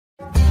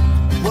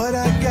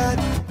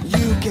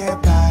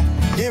can't buy.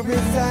 It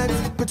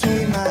resides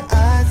between my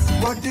eyes.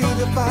 Walked through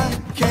the fire,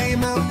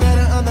 came out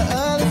better on the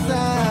other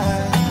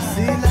side.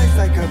 See, life's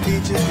like a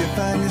beach if you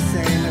find the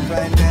sand. And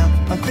right now,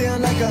 I feel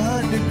like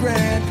 100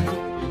 grand.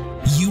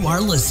 You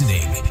are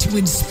listening to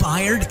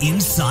Inspired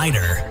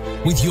Insider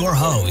with your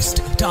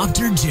host,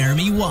 Dr.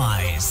 Jeremy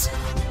Weisz.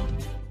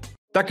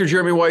 Dr.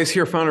 Jeremy Weisz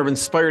here, founder of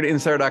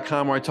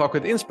InspiredInsider.com, where I talk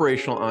with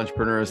inspirational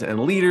entrepreneurs and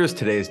leaders.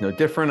 Today is no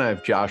different. I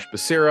have Josh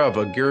Becerra of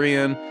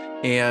Augurian.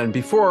 And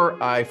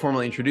before I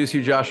formally introduce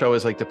you, Josh, I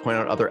always like to point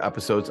out other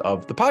episodes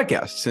of the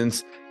podcast.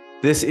 Since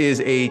this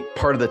is a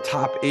part of the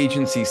Top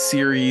Agency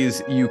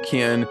series, you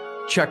can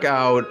check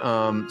out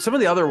some of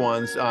the other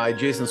ones.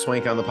 Jason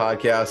Swank on the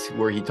podcast,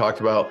 where he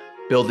talked about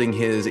building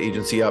his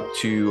agency up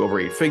to over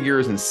 8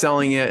 figures and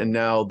selling it. And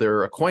now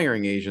they're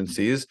acquiring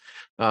agencies.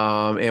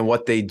 And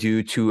what they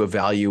do to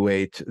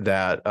evaluate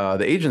that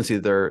the agency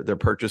they're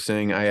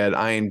purchasing. I had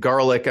Ian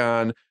Garlick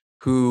on,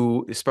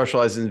 who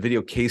specializes in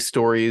video case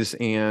stories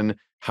and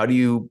how do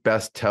you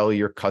best tell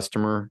your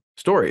customer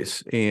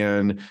stories.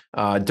 And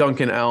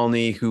Duncan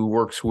Alney, who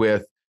works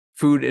with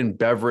food and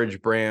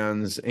beverage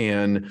brands,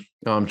 and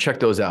check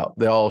those out.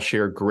 They all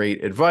share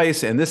great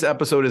advice. And this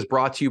episode is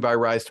brought to you by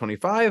Rise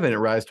 25. And at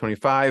Rise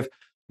 25,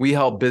 we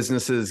help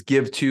businesses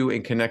give to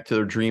and connect to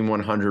their Dream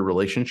 100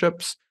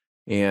 relationships.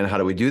 And how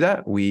do we do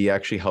that? We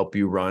actually help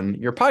you run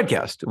your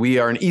podcast. We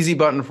are an easy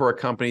button for a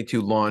company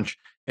to launch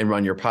and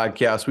run your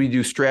podcast. We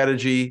do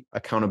strategy,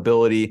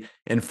 accountability,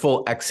 and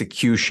full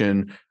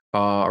execution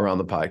around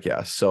the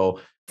podcast. So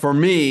for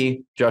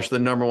me, Josh, the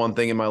number one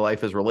thing in my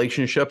life is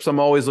relationships. I'm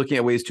always looking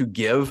at ways to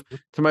give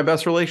to my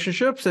best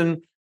relationships.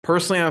 And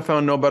personally, I've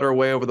found no better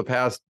way over the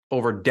past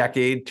over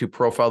decade to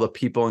profile the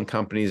people and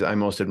companies I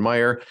most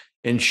admire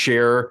and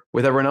share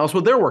with everyone else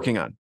what they're working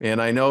on.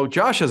 And I know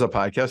Josh has a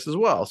podcast as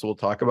well, so we'll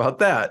talk about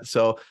that.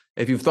 So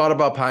if you've thought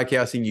about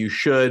podcasting, you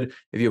should.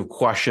 If you have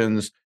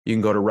questions, you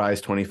can go to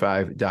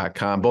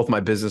rise25.com. Both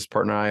my business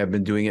partner and I have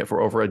been doing it for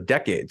over a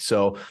decade.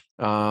 So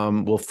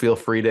we'll feel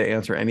free to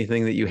answer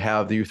anything that you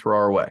have that you throw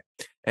our way.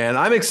 And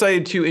I'm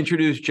excited to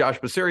introduce Josh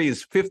Becerra. He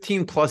has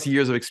 15 plus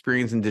years of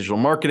experience in digital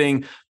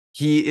marketing.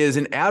 He is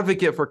an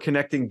advocate for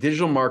connecting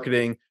digital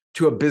marketing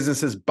to a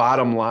business's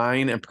bottom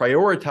line and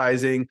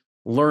prioritizing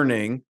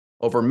learning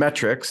over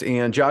metrics.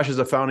 And Josh is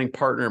a founding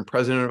partner and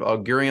president of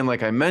Augurian,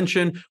 like I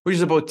mentioned, which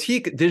is a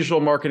boutique digital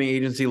marketing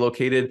agency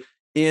located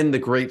in the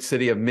great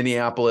city of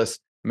Minneapolis,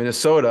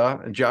 Minnesota.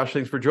 And Josh,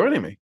 thanks for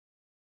joining me.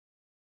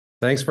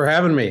 Thanks for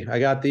having me. I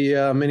got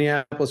the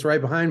Minneapolis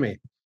right behind me.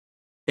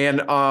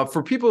 And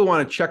for people who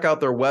want to check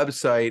out their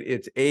website,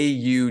 it's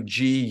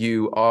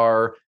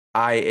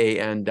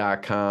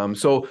augurian.com.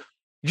 So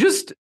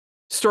just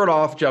start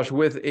off, Josh,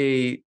 with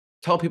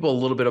tell people a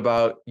little bit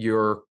about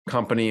your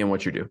company and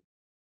what you do.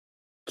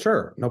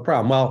 Sure, no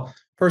problem. Well,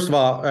 first of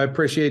all, I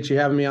appreciate you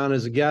having me on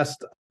as a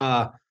guest.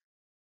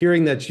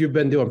 Hearing that you've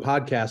been doing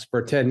podcasts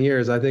for 10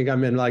 years, I think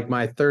I'm in like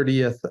my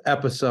 30th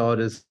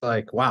episode is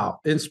like, wow,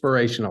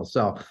 inspirational.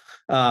 So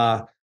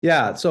so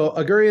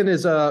Augurian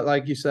is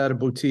like you said, a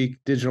boutique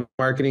digital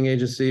marketing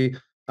agency.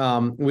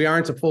 We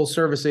aren't a full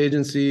service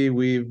agency.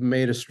 We've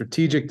made a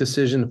strategic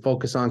decision to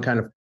focus on kind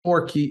of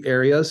 4 key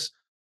areas.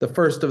 The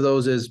first of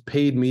those is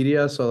paid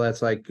media. So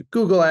that's like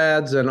Google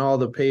ads and all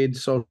the paid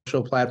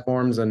social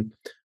platforms. And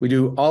we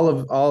do all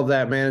of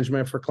that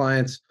management for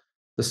clients.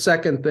 The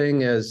second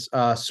thing is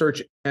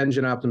search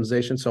engine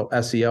optimization. So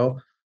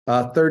SEO.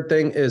 Third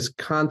thing is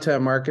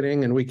content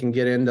marketing. And we can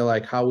get into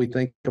like how we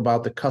think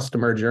about the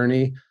customer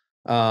journey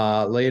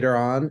later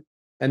on.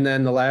 And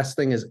then the last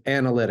thing is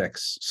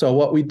analytics. So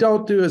what we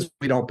don't do is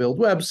we don't build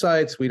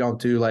websites. We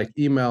don't do like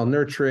email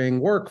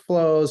nurturing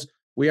workflows.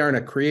 We aren't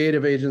a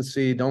creative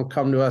agency. Don't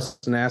come to us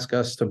and ask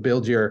us to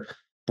build your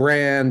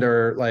brand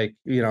or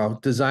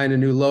design a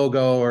new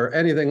logo or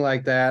anything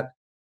like that.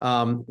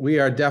 We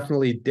are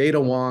definitely data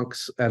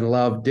wonks and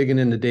love digging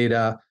into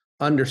data,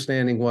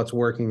 understanding what's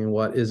working and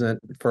what isn't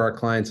for our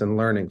clients and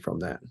learning from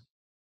that.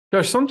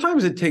 Josh,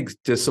 sometimes it takes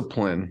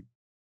discipline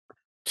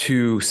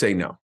to say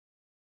no,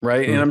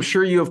 right? Mm-hmm. And I'm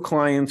sure you have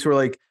clients who are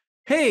like,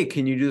 hey,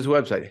 can you do this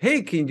website?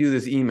 Hey, can you do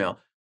this email?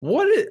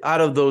 What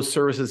out of those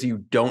services you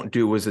don't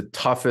do was the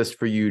toughest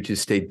for you to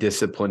stay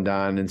disciplined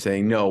on and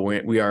saying, no,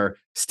 we are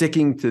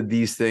sticking to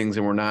these things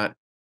and we're not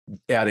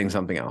adding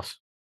something else?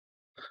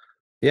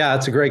 Yeah,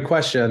 that's a great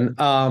question.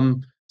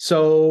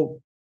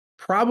 So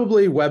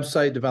probably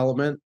website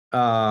development.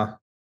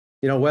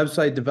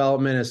 Website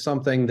development is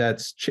something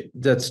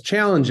that's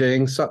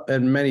challenging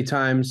and many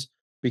times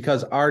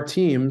because our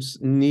teams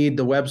need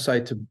the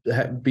website to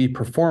be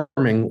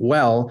performing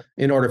well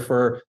in order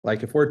for,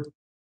 like, if we're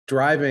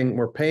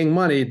paying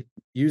money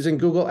using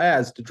Google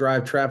ads to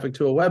drive traffic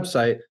to a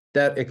website,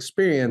 that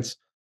experience,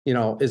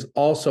 is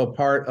also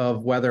part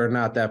of whether or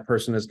not that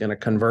person is going to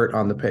convert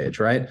on the page,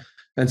 right?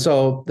 And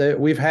so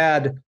we've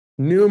had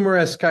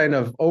numerous kind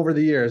of over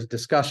the years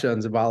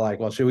discussions about like,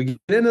 well, should we get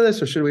into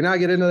this or should we not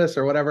get into this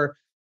or whatever?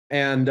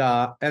 And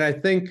I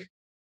think,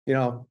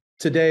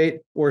 to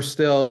date, we're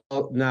still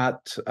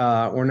not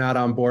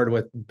on board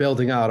with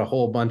building out a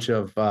whole bunch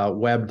of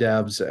web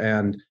devs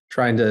and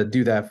trying to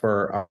do that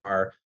for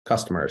our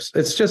customers.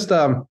 It's just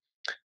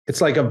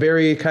it's like a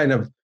very kind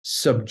of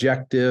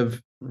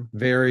subjective,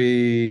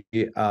 very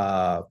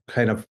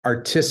kind of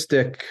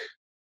artistic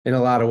in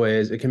a lot of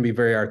ways. It can be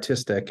very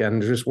artistic,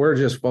 and we're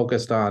just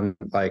focused on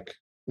like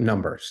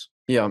numbers.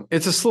 Yeah,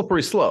 it's a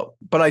slippery slope,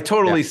 but I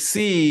totally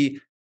see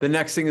the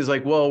next thing is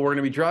like, well, we're going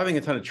to be driving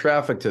a ton of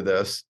traffic to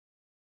this.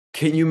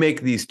 Can you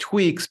make these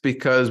tweaks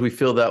because we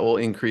feel that will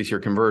increase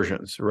your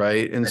conversions,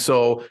 right? And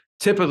so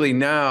typically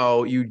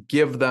now you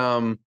give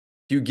them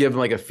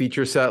like a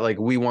feature set, like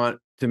we want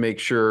to make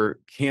sure,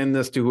 can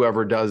this to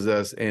whoever does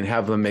this, and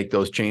have them make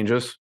those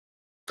changes?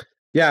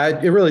 Yeah,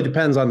 it really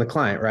depends on the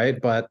client, right?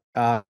 But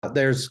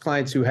there's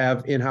clients who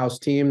have in-house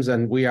teams,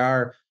 and we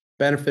are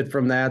benefit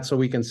from that. So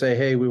we can say,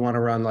 hey, we want to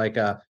run like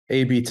a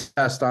A/B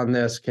test on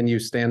this. Can you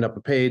stand up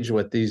a page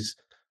with these?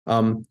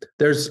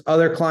 There's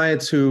other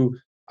clients who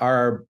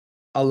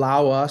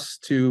allow us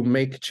to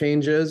make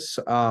changes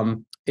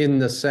in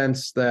the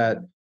sense that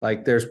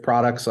like there's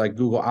products like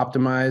Google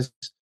Optimized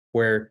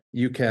where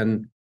you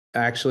can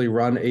actually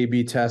run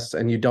A/B tests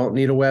and you don't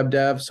need a web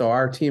dev. So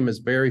our team is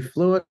very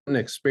fluent and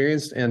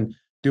experienced in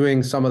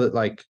doing some of the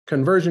like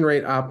conversion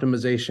rate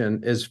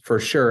optimization is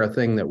for sure a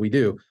thing that we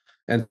do.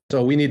 And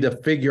so we need to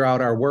figure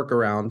out our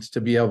workarounds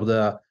to be able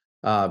to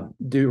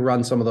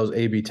run some of those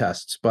A/B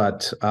tests,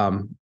 but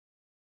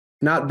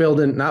not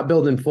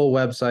building full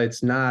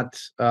websites, not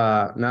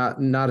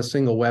a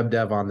single web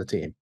dev on the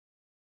team.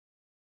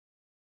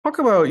 Talk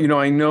about,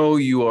 I know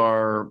you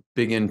are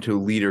big into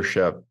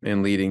leadership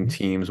and leading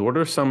teams. What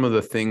are some of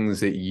the things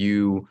that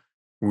you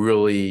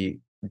really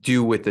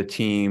do with the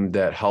team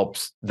that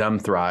helps them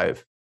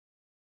thrive?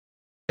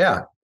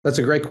 Yeah, that's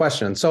a great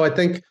question. So I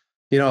think,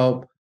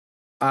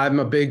 I'm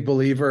a big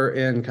believer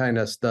in kind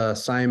of the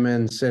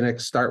Simon Sinek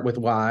start with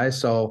why.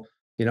 So,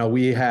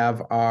 we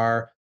have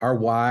our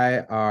why,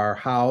 our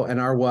how, and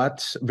our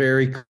what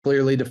very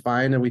clearly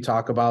defined, and we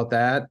talk about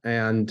that.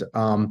 And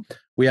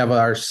we have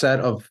our set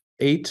of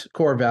 8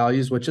 core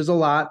values, which is a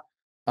lot.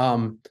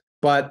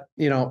 But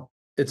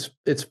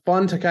it's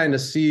fun to kind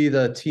of see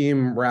the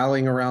team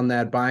rallying around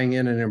that, buying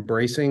in and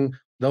embracing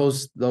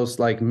those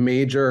like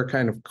major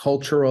kind of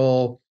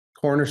cultural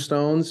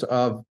cornerstones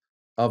of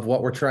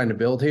what we're trying to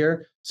build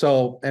here.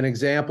 So an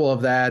example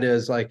of that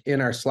is like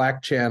in our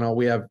Slack channel,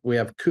 we have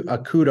a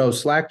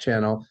kudos Slack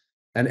channel.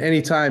 And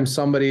anytime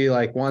somebody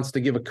like wants to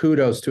give a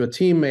kudos to a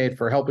teammate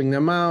for helping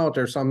them out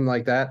or something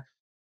like that,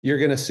 you're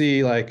going to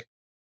see like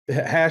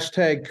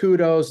hashtag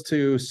kudos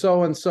to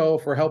so-and-so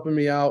for helping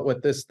me out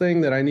with this thing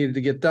that I needed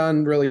to get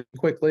done really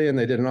quickly. And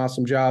they did an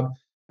awesome job.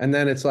 And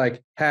then it's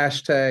like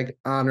hashtag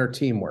honor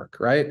teamwork,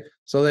 right?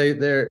 So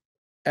they're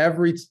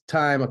every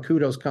time a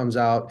kudos comes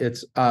out,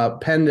 it's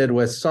appended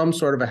with some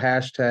sort of a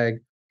hashtag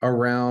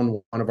around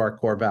one of our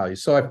core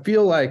values. So I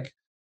feel like,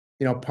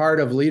 part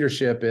of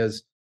leadership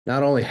is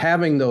not only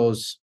having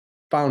those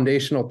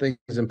foundational things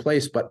in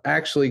place, but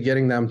actually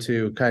getting them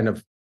to kind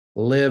of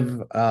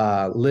live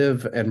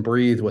and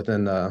breathe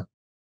within the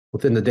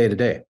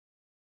day-to-day.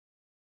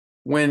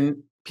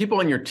 When people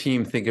on your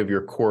team think of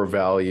your core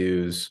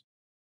values,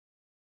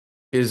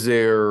 is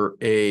there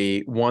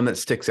a one that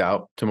sticks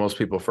out to most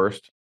people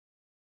first?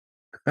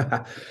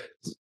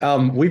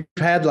 We've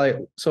had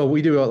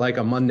we do like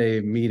a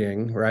Monday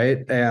meeting, right?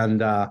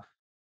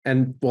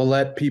 And we'll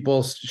let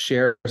people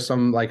share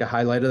some like a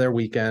highlight of their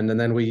weekend, and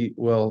then we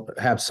will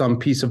have some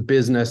piece of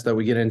business that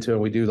we get into,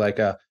 and we do like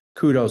a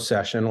kudos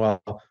session.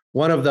 Well,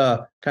 one of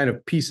the kind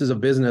of pieces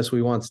of business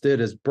we once did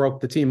is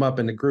broke the team up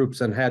into groups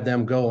and had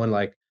them go and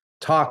like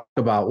talk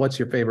about what's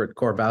your favorite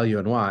core value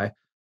and why.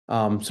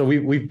 So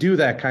we do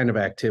that kind of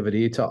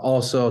activity to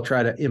also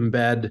try to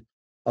embed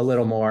a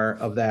little more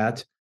of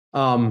that.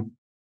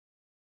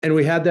 And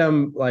we had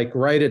them like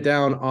write it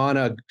down on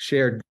a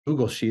shared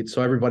Google sheet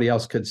so everybody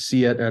else could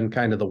see it and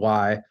kind of the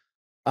why.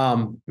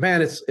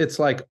 Man, it's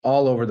like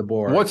all over the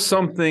board. What's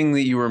something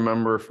that you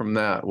remember from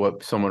that?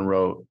 What someone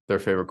wrote their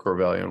favorite core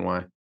value and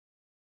why?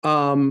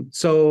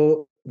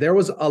 So there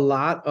was a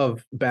lot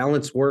of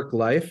balanced work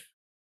life.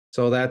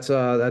 So that's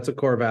a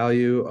core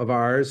value of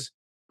ours.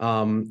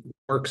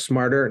 Work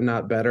smarter,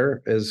 not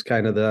better is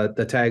kind of the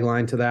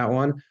tagline to that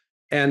one.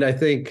 And I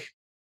think,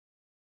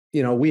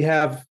 we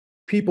have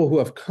people who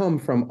have come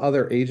from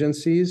other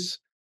agencies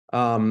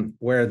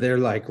where they're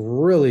like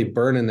really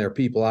burning their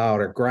people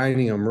out or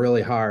grinding them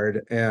really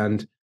hard.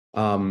 And,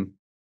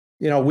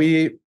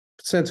 we,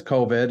 since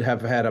COVID,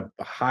 have had a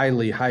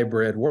highly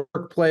hybrid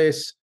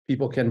workplace.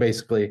 People can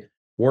basically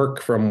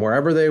work from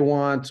wherever they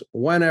want,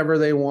 whenever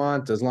they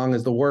want, as long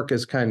as the work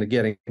is kind of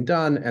getting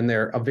done and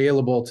they're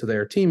available to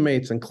their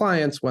teammates and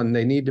clients when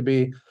they need to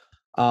be.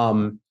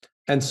 And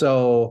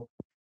so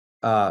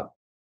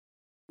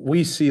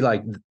we see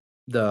like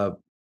the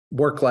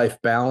work-life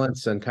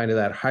balance and kind of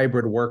that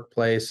hybrid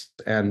workplace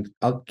and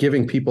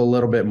giving people a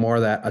little bit more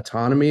of that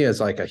autonomy is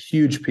like a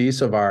huge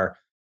piece of our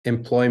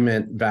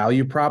employment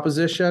value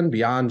proposition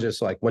beyond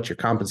just like what your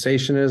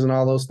compensation is and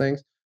all those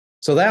things.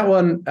 So that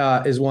one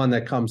is one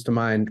that comes to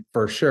mind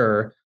for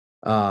sure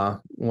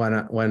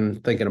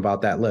when thinking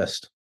about that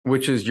list.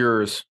 Which is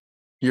your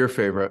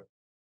favorite?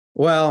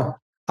 Well,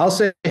 I'll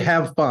say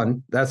have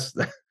fun. That's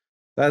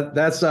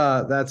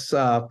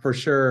for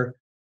sure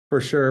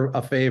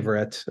a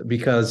favorite,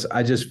 because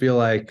I just feel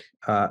like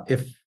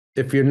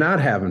if you're not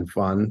having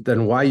fun,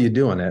 then why are you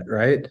doing it,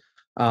 right?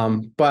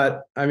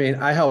 But I mean,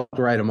 I helped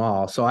write them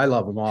all, so I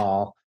love them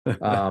all.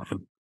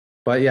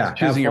 But yeah,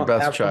 Choosing your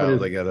best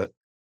child. I get it.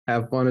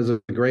 Have fun is a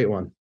great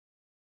one.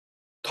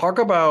 Talk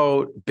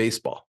about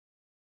baseball.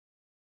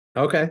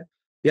 Okay.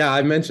 Yeah,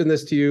 I mentioned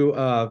this to you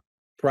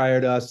prior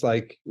to us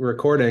like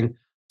recording.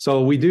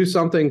 So we do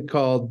something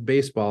called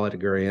baseball at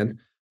Agurian.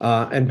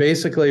 And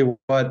basically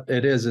what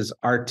it is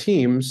our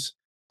teams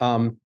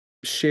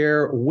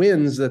share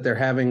wins that they're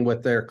having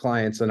with their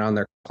clients and on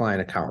their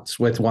client accounts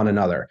with one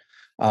another.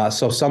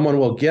 So someone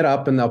will get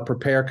up and they'll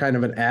prepare kind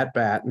of an at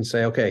bat and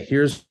say, okay,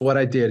 here's what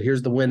I did.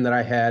 Here's the win that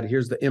I had.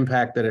 Here's the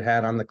impact that it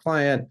had on the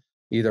client,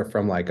 either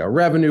from like a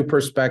revenue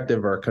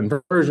perspective or a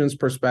conversions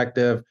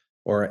perspective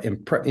or,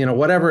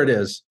 whatever it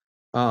is.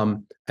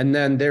 And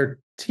then their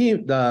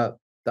team, the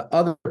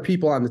other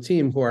people on the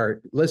team who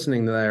are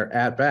listening to their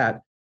at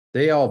bat,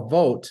 they all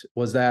vote,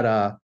 was that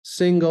a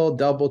single,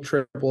 double,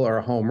 triple, or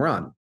a home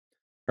run,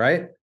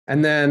 right?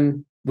 And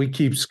then we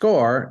keep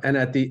score, and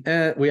at the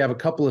end, we have a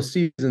couple of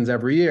seasons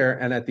every year,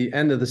 and at the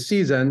end of the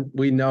season,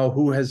 we know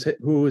who has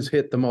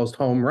hit the most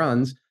home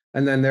runs,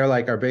 and then they're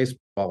like our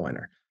baseball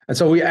winner. And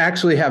so we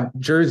actually have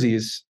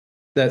jerseys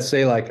that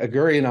say like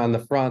Agurian on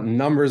the front and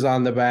numbers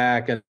on the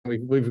back, and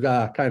we've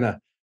got kind of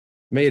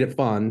made it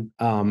fun.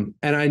 And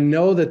I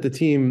know that the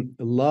team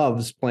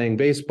loves playing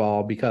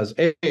baseball because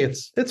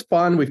it's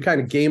fun. We've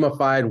kind of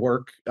gamified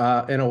work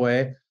in a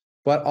way,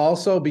 but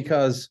also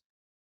because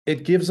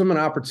it gives them an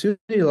opportunity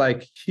to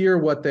like hear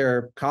what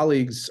their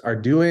colleagues are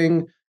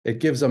doing. It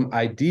gives them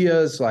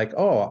ideas like,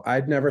 oh,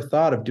 I'd never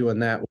thought of doing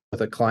that with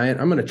a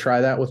client. I'm going to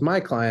try that with my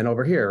client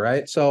over here,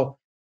 right? So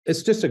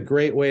it's just a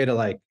great way to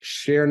like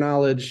share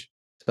knowledge,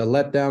 to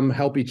let them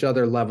help each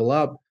other level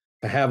up,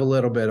 to have a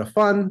little bit of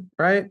fun,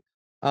 right?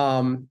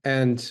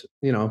 And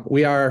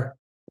we're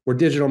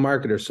digital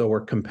marketers, so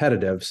we're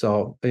competitive.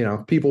 So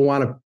people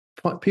want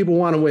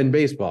to win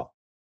baseball.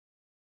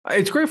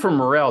 It's great for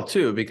morale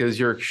too, because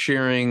you're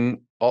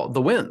sharing all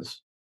the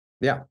wins.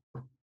 Yeah.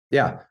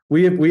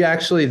 We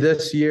actually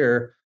this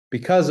year,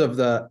 because of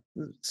the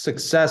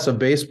success of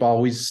baseball,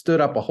 we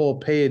stood up a whole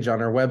page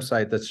on our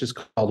website that's just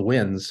called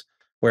Wins,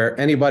 where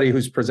anybody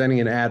who's presenting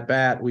an at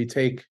bat, we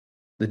take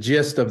the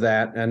gist of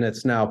that, and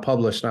it's now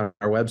published on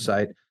our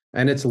website,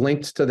 and it's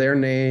linked to their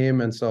name.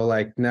 And so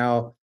like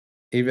now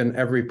even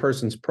every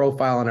person's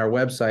profile on our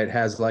website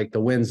has like the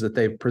wins that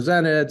they've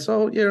presented.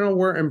 So,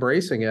 we're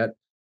embracing it.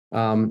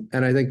 And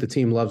I think the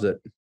team loves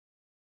it.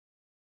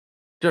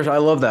 Josh, I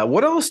love that.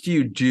 What else do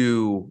you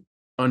do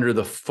under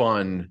the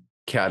fun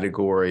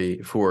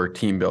category for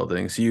team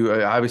building? So you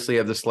obviously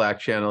have the Slack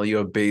channel, you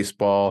have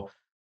baseball.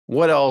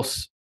 What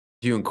else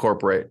do you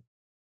incorporate?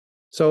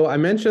 So I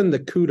mentioned the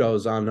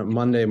kudos on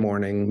Monday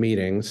morning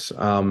meetings,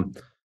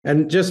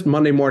 and just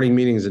Monday morning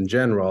meetings in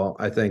general,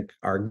 I think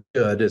are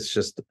good. It's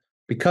just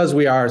because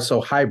we are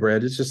so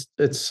hybrid, it's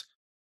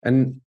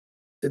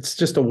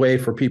just a way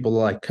for people to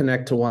like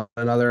connect to one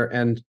another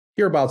and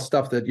hear about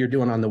stuff that you're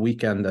doing on the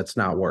weekend that's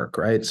not work,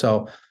 right?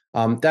 So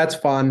that's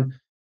fun.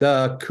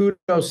 The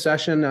kudos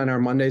session on our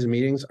Mondays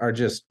meetings are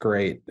just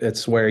great.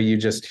 It's where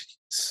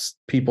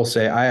people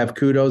say, I have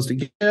kudos to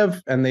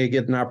give, and they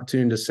get an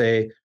opportunity to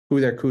say who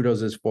their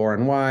kudos is for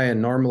and why.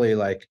 And normally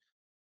like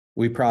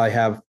we probably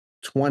have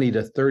 20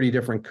 to 30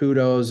 different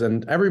kudos,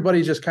 and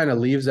everybody just kind of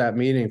leaves that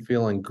meeting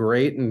feeling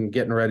great and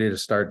getting ready to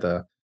start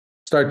the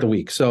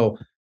week. So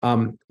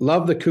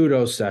love the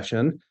kudos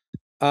session.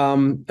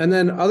 And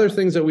then other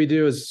things that we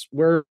do is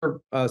we're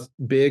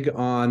big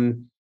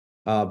on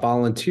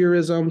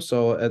volunteerism.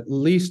 So at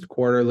least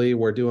quarterly,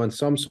 we're doing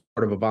some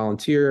sort of a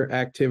volunteer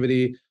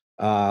activity.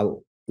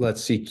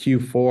 Let's see,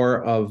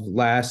 Q4 of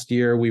last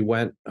year, we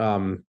went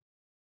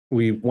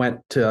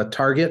to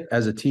Target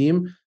as a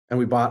team, and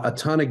we bought a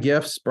ton of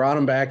gifts, brought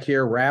them back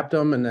here, wrapped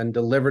them, and then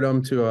delivered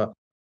them to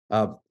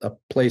a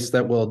place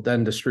that will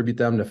then distribute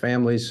them to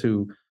families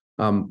who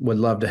would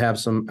love to have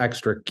some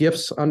extra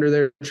gifts under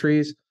their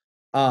trees.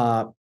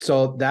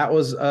 So that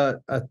was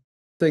a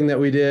thing that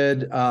we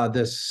did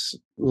this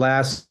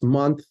last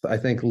month. I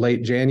think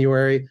late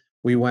January,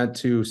 we went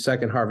to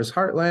Second Harvest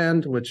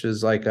Heartland, which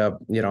is like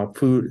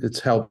food. It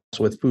helps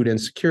with food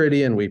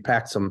insecurity, and we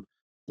packed some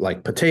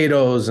like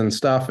potatoes and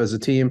stuff as a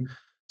team.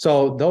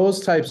 So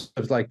those types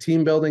of like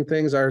team building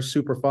things are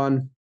super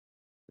fun.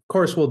 Of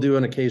course, we'll do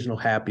an occasional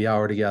happy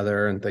hour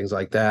together and things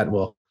like that.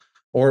 We'll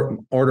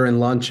order in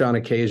lunch on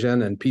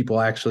occasion, and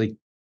people actually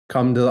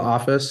come to the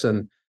office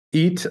and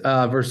eat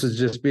versus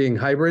just being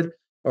hybrid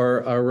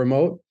or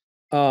remote.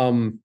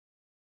 And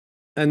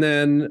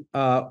then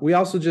we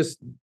also just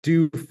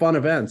do fun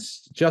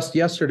events. Just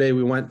yesterday,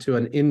 we went to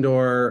an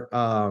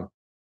indoor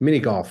mini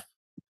golf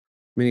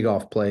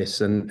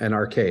place and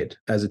arcade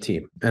as a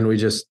team. And we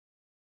just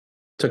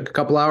took a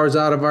couple hours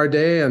out of our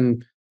day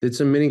and did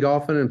some mini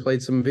golfing and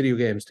played some video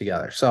games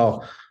together.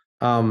 So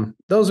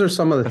those are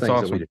some of the That's things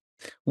awesome. that we do.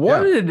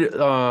 What did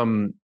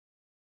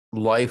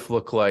life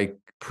look like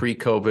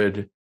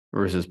pre-COVID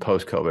versus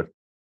post-COVID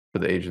for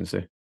the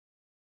agency?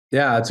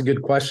 Yeah, it's a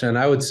good question.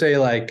 I would say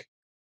like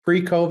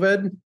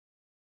pre-COVID,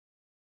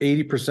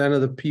 80%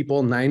 of the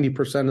people,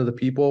 90% of the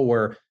people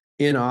were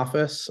in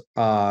office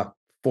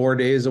 4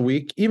 days a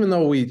week, even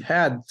though we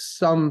had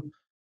some,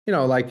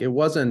 like it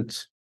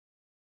wasn't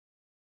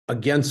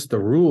against the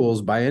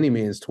rules by any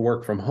means to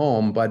work from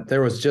home, but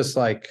there was just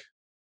like,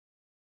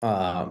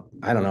 I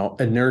don't know,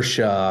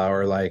 inertia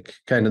or like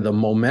kind of the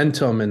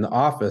momentum in the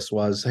office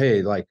was,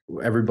 hey, like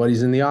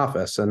everybody's in the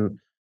office. And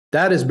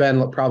that has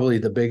been probably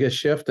the biggest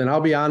shift. And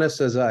I'll be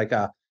honest, as like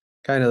a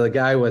kind of the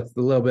guy with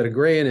a little bit of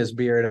gray in his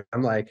beard,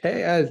 I'm like,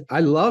 hey, I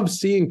love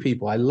seeing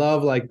people. I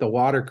love like the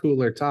water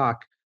cooler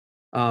talk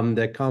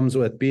that comes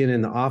with being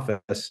in the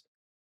office.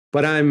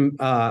 But I'm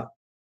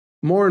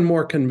more and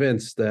more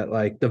convinced that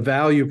like the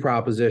value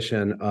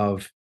proposition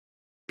of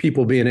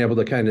people being able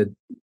to kind of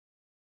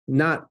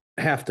not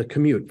have to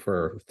commute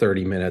for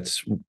 30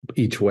 minutes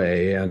each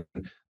way and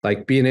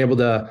like being able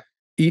to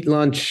eat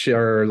lunch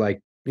or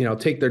like,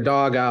 take their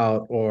dog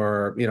out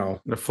or, The run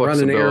an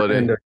flexibility.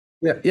 errand.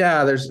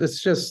 Yeah.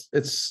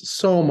 It's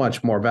so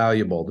much more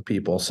valuable to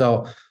people.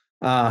 So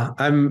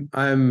I'm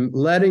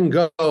letting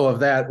go of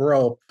that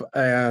rope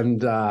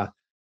and I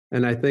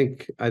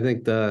think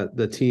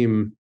the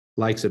team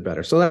likes it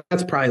better. So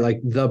that's probably like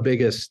the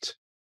biggest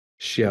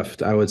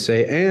shift, I would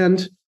say.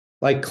 And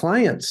like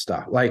client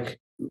stuff, like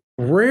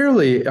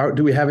rarely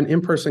do we have an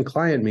in-person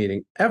client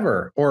meeting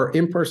ever or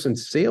in-person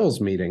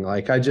sales meeting.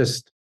 Like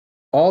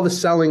all the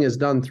selling is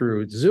done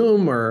through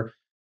Zoom or,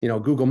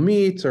 Google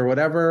Meet or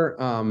whatever.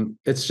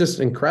 It's just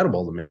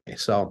incredible to me.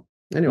 So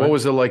anyway. What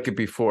was it like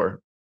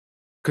before?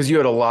 Because you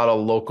had a lot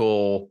of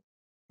local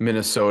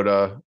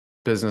Minnesota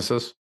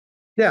businesses.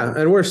 Yeah.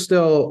 And we're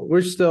still,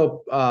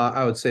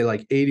 I would say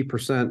like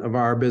 80% of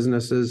our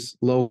business is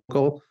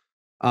local.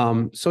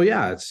 So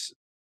yeah,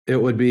 it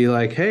would be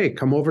like, hey,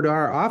 come over to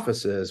our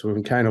offices.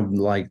 We're kind of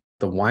like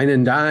the wine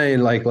and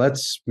dine, like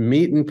let's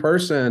meet in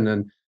person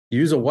and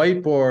use a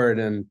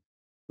whiteboard. And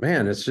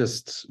man, it's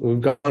just,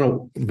 we've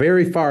gone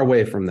very far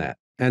away from that.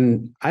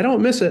 And I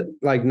don't miss it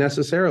like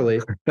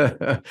necessarily.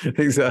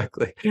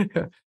 Exactly.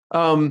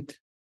 One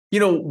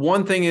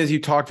thing is you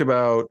talked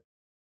about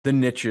the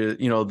niches,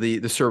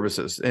 the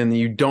services, and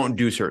you don't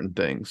do certain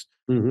things.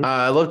 Mhm.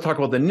 I love to talk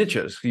about the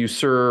niches. You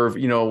serve,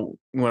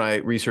 when I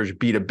research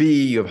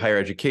B2B, you have higher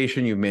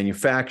education, you have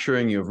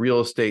manufacturing, you have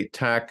real estate,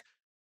 tech.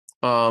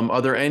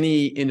 Are there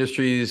any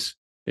industries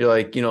you're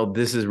like,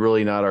 this is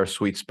really not our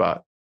sweet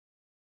spot?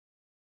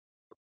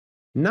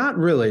 Not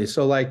really.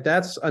 So like,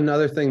 that's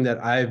another thing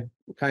that I've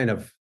kind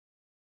of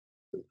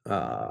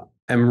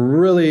am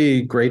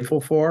really grateful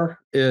for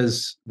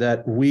is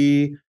that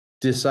we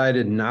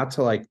decided not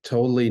to like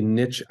totally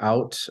niche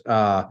out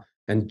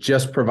and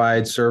just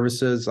provide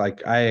services.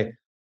 Like I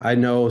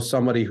know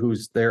somebody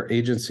whose their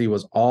agency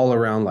was all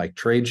around like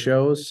trade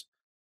shows,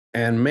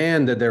 and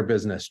man, did their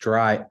business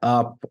dry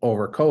up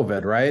over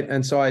COVID, right?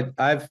 And so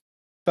I've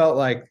felt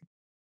like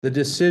the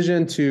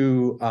decision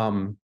to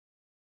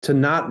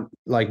not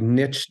like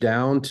niche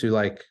down to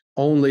like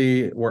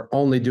we're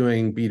only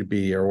doing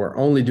B2B or we're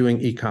only doing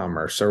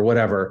e-commerce or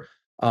whatever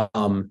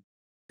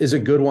is a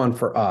good one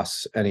for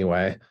us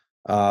anyway.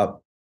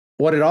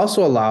 What it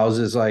also allows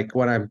is like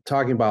when I'm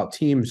talking about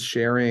teams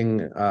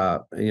sharing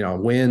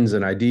wins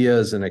and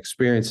ideas and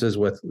experiences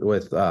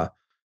with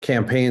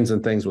campaigns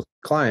and things with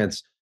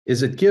clients,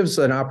 is it gives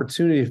an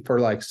opportunity for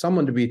like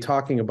someone to be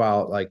talking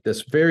about like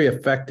this very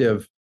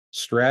effective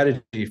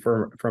strategy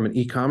from an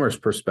e-commerce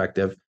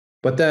perspective,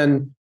 but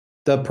then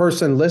the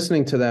person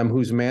listening to them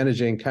who's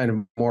managing kind of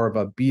more of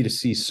a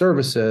B2C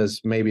services,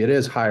 maybe it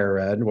is higher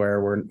ed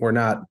where we're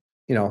not,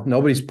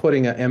 nobody's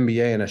putting an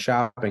MBA in a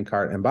shopping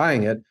cart and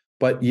buying it,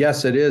 but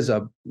yes, it is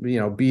a,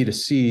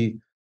 B2C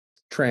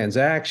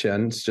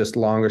transaction. It's just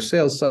longer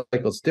sales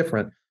cycles,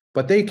 different,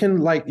 but you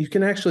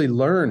can actually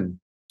learn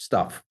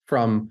stuff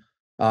from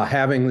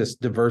having this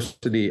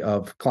diversity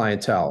of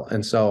clientele.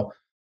 And so,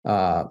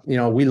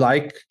 we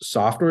like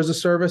software as a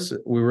service.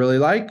 We really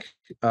like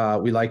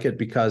it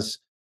because,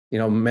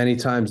 many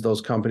times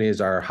those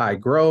companies are high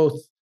growth.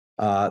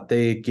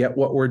 They get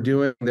what we're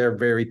doing. They're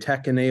very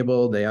tech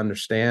enabled. They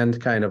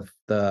understand kind of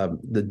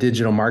the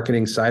digital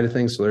marketing side of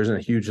things. So there's a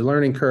huge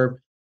learning curve.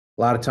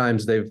 A lot of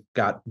times they've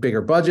got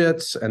bigger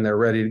budgets and they're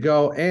ready to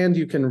go. And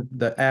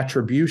the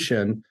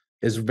attribution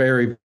is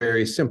very,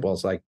 very simple.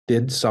 It's like,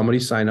 did somebody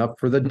sign up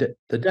for the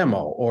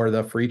demo or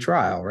the free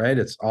trial, right?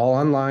 It's all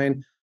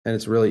online and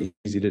it's really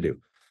easy to do.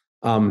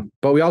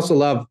 But we also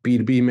love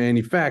B2B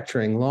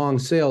manufacturing, long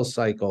sales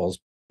cycles,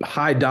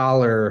 high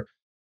dollar,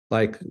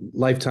 like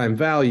lifetime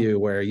value,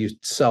 where you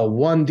sell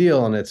one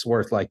deal and it's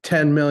worth like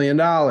 $10 million.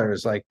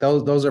 Like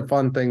those are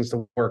fun things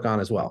to work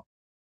on as well.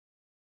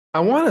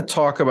 I want to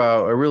talk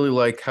about, I really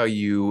like how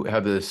you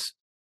have this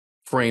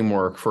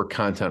framework for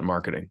content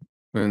marketing.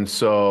 And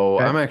so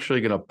Okay. I'm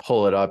actually going to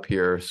pull it up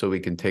here so we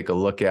can take a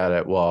look at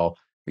it while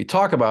we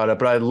talk about it.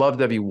 But I'd love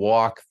to have you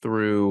walk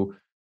through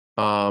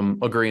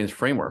Agreeant's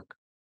framework.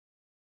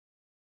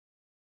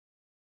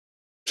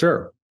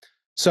 Sure.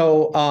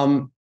 So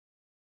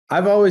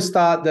I've always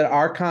thought that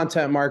our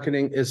content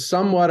marketing is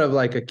somewhat of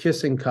like a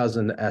kissing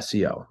cousin to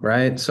SEO,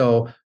 right?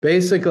 So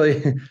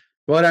basically,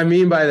 what I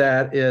mean by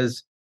that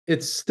is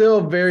it's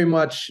still very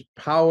much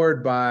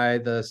powered by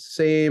the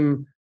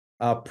same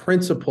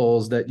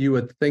principles that you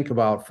would think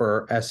about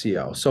for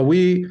SEO. So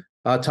we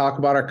talk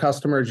about our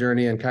customer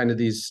journey and kind of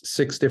these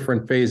 6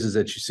 different phases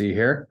that you see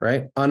here,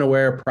 right?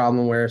 Unaware,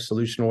 problem aware,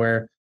 solution,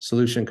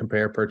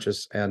 compare,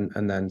 purchase,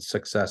 and then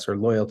success or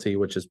loyalty,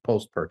 which is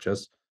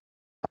post-purchase.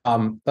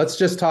 Let's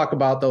just talk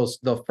about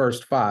the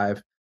first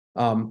 5.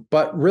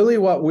 But really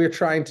what we're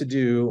trying to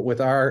do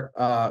with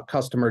our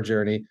customer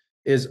journey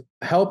is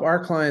help our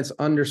clients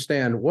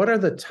understand what are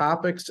the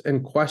topics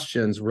and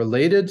questions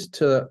related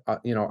to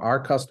our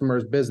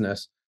customers'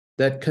 business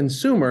that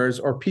consumers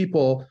or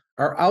people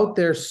are out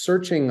there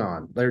searching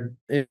on. They're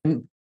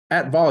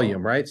at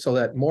volume, right? So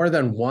that more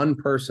than one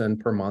person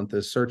per month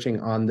is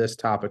searching on this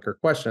topic or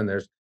question.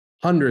 There's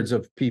hundreds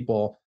of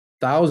people,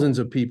 thousands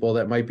of people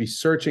that might be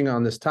searching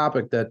on this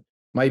topic that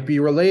might be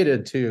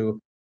related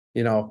to,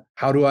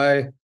 how do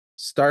I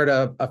start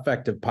a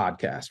effective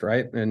podcast,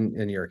 right?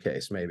 In your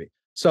case, maybe.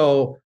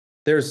 So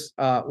there's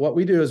what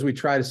we do is we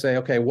try to say,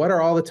 okay, what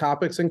are all the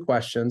topics and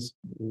questions?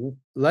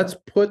 Let's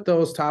put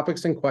those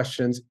topics and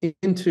questions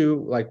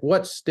into like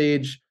what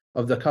stage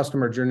of the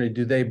customer journey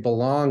do they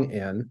belong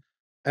in?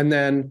 And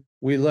then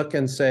we look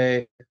and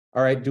say,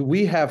 all right, do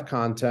we have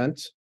content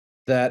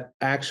that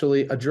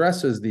actually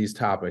addresses these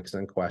topics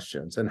and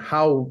questions? And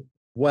how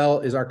well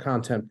is our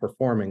content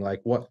performing?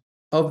 Like what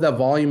of the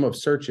volume of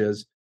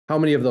searches, how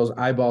many of those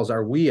eyeballs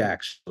are we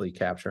actually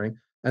capturing?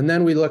 And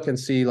then we look and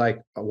see,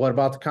 like, what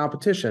about the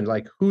competition?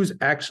 Like, who's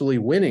actually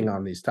winning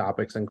on these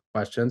topics and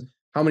questions?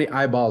 How many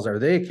eyeballs are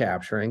they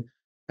capturing?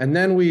 And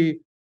then we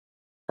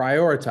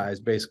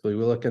prioritize, basically.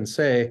 We look and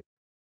say,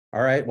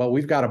 all right, well,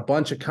 we've got a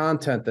bunch of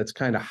content that's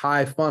kind of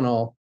high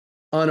funnel,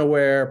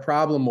 unaware,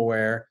 problem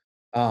aware,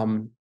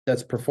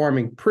 that's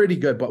performing pretty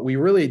good, but we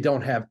really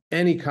don't have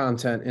any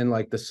content in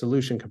like the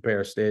solution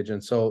compare stage.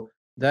 And so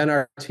then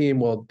our team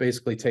will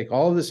basically take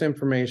all of this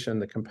information,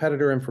 the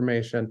competitor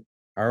information,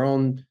 our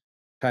own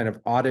kind of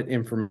audit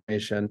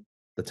information,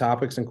 the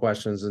topics and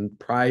questions, and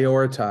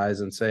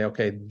prioritize and say,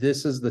 okay,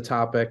 this is the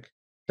topic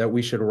that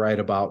we should write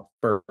about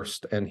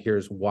first, and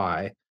here's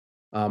why.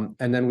 And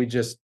then we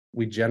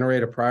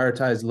generate a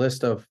prioritized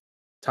list of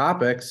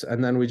topics,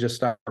 and then we just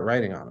start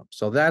writing on them.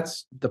 So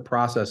that's the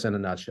process in a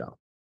nutshell.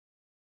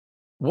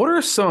 What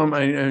are some,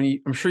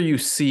 I'm sure you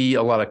see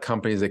a lot of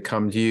companies that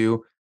come to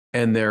you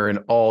and they're in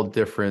all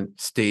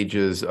different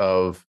stages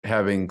of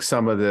having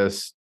some of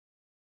this,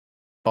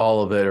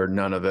 all of it, or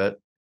none of it.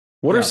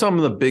 What are some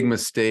of the big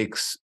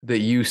mistakes that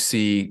you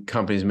see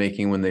companies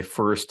making when they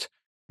first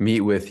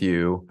meet with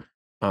you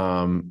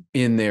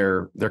in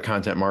their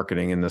content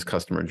marketing in this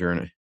customer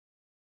journey?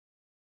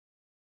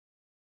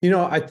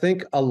 I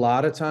think a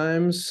lot of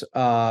times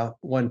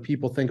when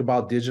people think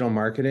about digital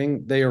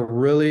marketing, they are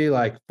really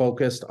like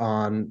focused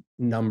on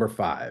number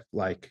 5,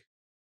 like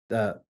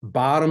the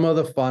bottom of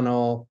the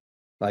funnel.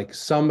 Like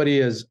somebody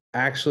is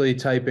actually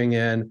typing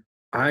in,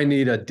 I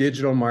need a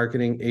digital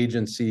marketing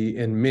agency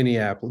in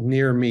Minneapolis,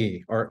 near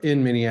me, or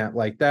in Minneapolis.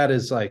 Like that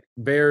is like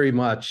very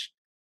much,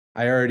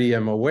 I already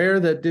am aware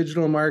that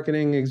digital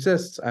marketing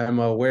exists. I'm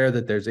aware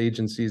that there's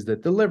agencies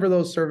that deliver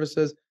those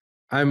services.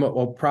 I'm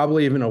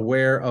probably even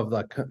aware of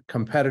the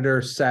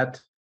competitor set.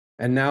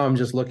 And now I'm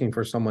just looking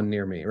for someone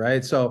near me,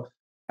 right? So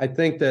I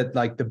think that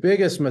like the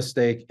biggest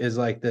mistake is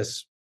like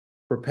this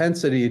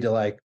propensity to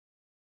like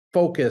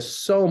focus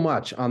so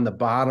much on the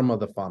bottom of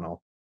the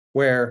funnel,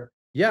 where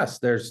yes,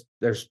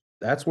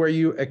 that's where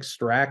you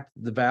extract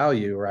the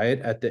value, right?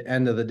 At the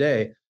end of the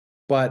day.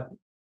 But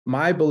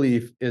my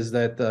belief is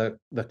that the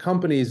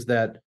companies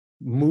that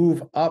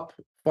move up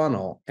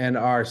funnel and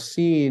are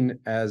seen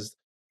as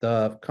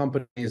the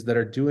companies that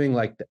are doing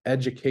like the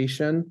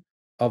education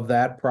of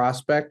that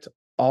prospect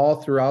all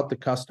throughout the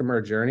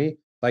customer journey,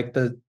 like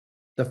the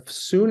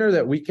sooner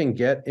that we can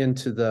get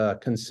into the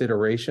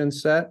consideration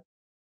set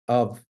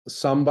of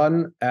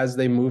someone as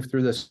they move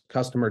through this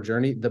customer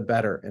journey, the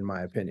better, in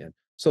my opinion.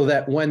 So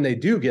that when they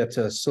do get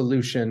to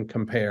solution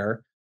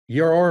compare,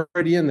 you're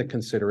already in the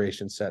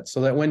consideration set. So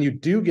that when you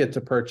do get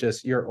to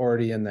purchase, you're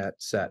already in that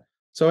set.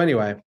 So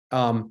anyway,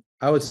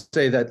 I would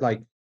say that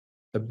like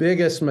the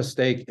biggest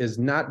mistake is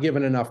not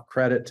giving enough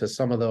credit to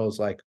some of those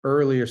like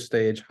earlier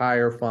stage,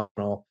 higher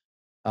funnel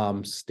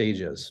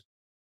stages.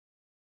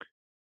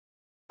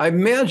 I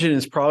imagine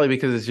it's probably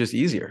because it's just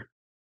easier,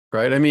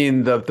 right? I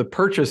mean, the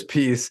purchase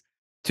piece,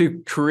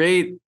 to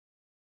create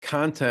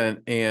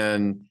content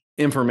and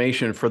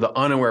information for the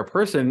unaware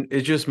person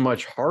is just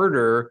much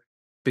harder,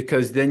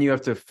 because then you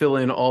have to fill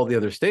in all the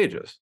other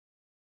stages,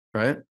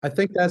 right? I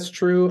think that's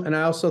true. And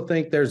I also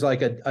think there's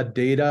like a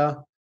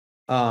data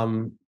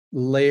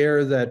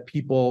layer that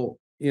people,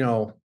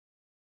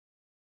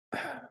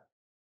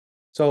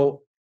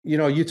 So,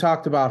 you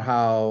talked about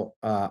how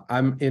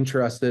I'm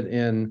interested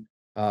in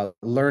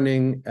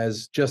learning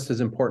as just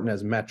as important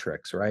as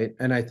metrics, right?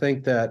 And I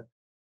think that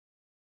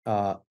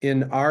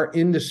in our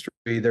industry,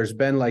 there's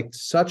been like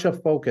such a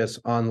focus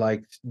on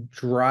like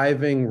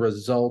driving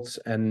results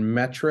and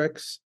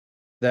metrics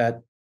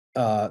that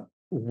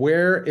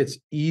where it's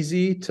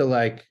easy to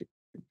like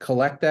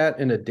collect that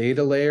in a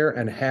data layer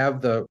and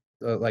have the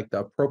like the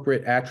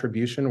appropriate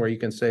attribution where you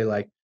can say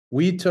like,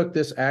 we took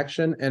this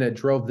action and it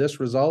drove this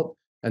result,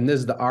 and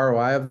this is the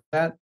ROI of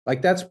that.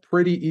 Like that's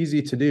pretty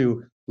easy to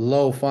do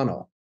low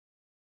funnel.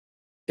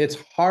 It's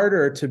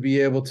harder to be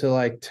able to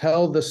like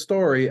tell the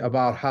story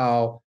about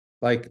how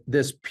like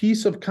this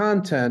piece of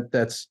content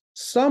that's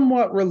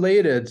somewhat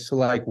related to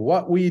like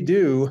what we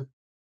do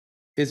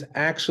is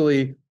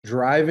actually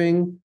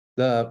driving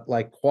the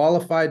like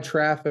qualified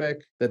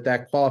traffic,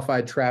 that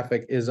qualified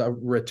traffic is a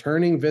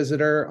returning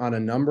visitor on a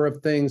number of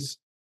things.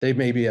 They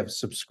maybe have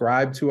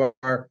subscribed to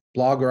our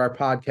blog or our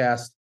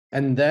podcast.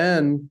 And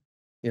then,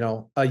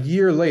 a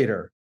year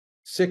later,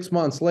 6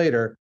 months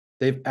later,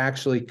 they've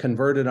actually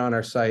converted on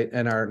our site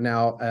and are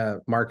now a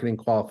marketing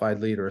qualified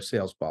lead or a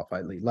sales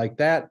qualified lead. Like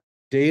that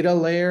data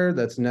layer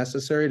that's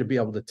necessary to be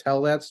able to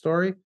tell that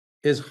story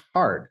is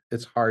hard.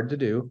 It's hard to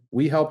do.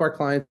 We help our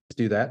clients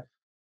do that.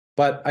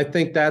 But I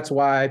think that's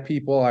why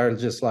people are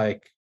just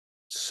like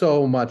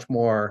so much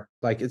more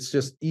like it's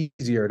just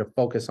easier to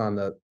focus on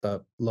the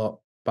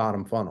low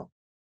bottom funnel.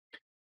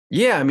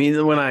 Yeah, I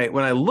mean, when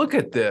I look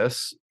at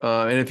this,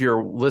 and if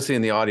you're listening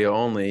in the audio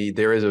only,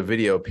 there is a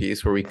video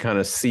piece where we kind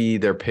of see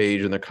their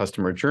page and their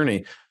customer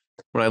journey.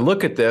 When I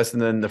look at this,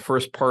 and then the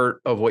first part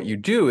of what you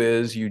do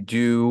is you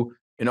do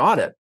an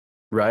audit,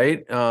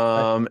 right?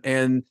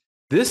 And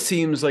this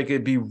seems like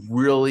it'd be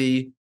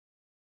really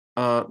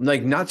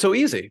like not so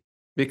easy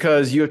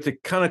because you have to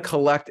kind of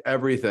collect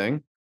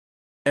everything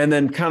and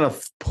then kind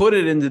of put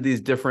it into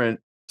these different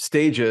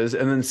stages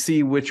and then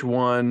see which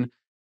one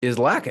is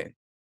lacking.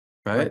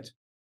 Right.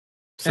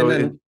 So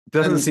it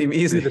doesn't seem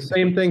easy. Do the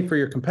same thing for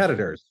your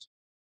competitors,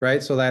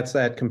 right? So that's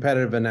that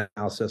competitive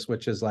analysis,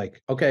 which is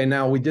like, okay,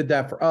 now we did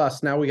that for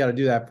us. Now we got to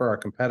do that for our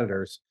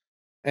competitors.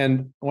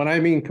 And when I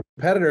mean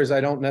competitors, I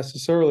don't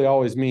necessarily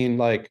always mean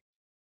like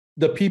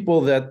the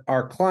people that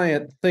our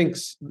client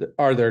thinks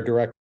are their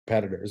direct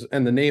competitors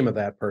and the name of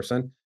that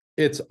person.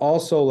 It's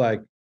also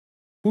like,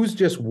 who's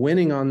just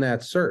winning on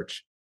that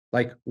search?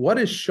 Like what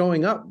is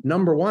showing up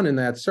number one in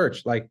that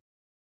search? Like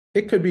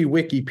it could be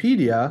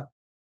Wikipedia,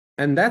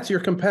 and that's your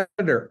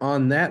competitor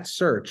on that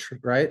search,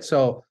 right?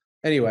 So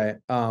anyway,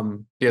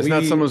 it's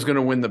not someone who's going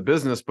to win the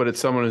business, but it's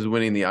someone who's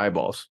winning the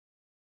eyeballs.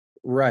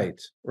 Right.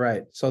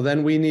 So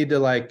then we need to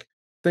like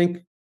think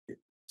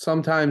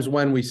sometimes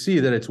when we see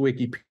that it's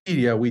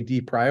Wikipedia, we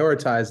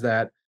deprioritize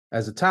that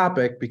as a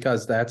topic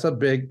because that's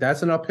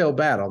an uphill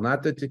battle.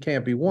 Not that it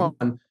can't be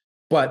won,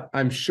 but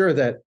I'm sure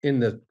that in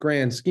the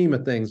grand scheme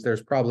of things,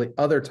 there's probably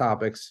other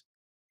topics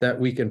that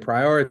we can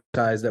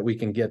prioritize that we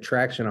can get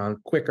traction on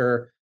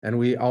quicker. And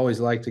we always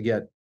like to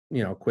get,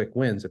 quick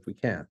wins if we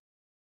can.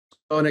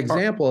 So an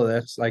example of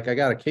this, like I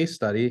got a case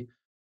study.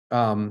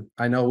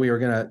 I know you were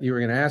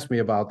gonna ask me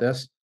about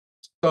this.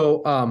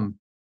 So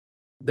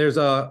there's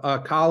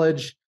a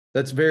college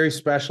that's very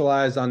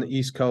specialized on the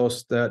East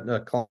Coast, that a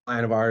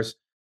client of ours,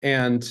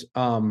 and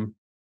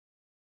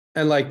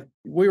like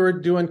we were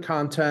doing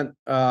content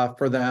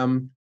for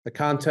them. The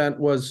content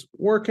was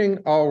working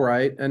all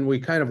right, and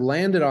we kind of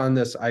landed on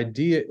this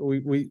idea.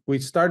 We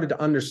started to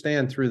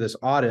understand through this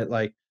audit,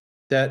 like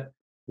that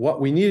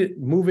what we needed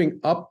moving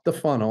up the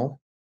funnel,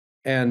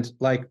 and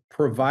like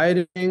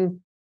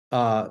providing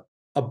a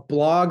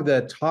blog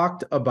that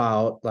talked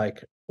about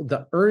like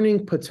the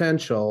earning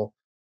potential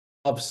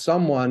of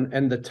someone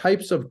and the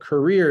types of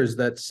careers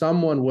that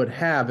someone would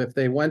have if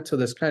they went to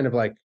this kind of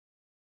like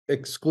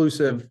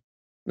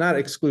not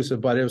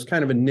exclusive, but it was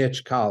kind of a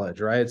niche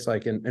college, right? It's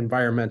like an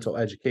environmental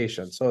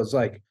education. So it's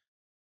like,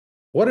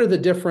 what are the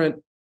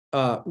different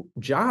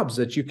jobs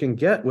that you can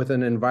get with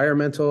an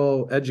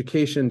environmental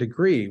education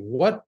degree?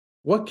 What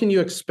can you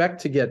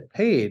expect to get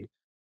paid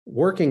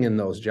working in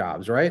those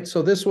jobs, right?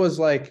 So this was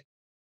like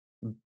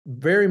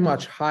very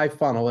much high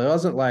funnel. It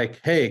wasn't like,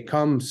 hey,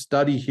 come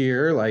study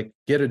here, like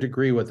get a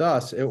degree with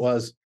us.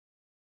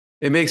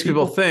 It makes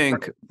people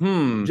think,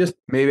 just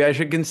maybe I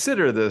should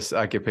consider this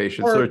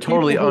occupation. So they're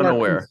totally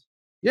unaware.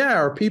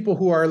 Or people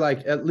who are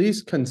like at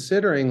least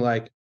considering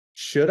like,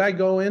 should I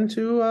go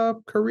into a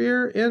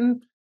career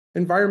in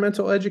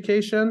environmental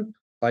education?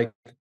 Like,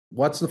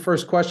 what's the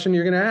first question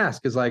you're going to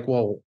ask is like,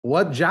 well,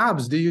 what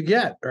jobs do you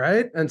get?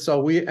 Right. And so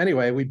we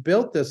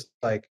built this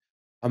like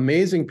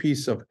amazing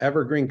piece of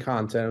evergreen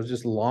content. It was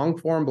just long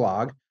form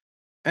blog.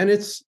 And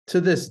it's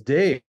to this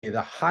day,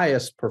 the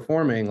highest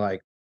performing,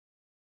 like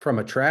from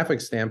a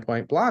traffic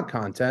standpoint, blog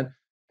content.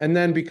 And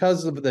then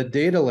because of the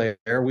data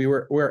layer, we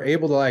were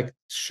able to like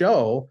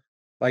show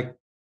like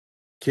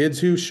kids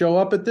who show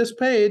up at this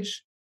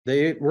page,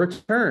 they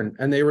return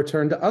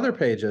to other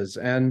pages.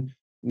 And,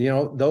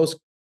 those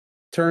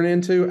turn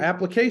into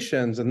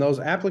applications, and those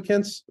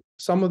applicants,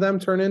 some of them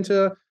turn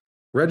into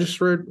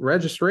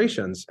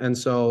registrations. And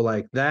so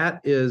like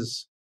that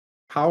is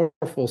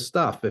powerful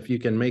stuff if you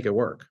can make it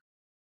work.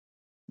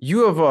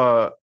 You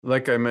have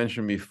like I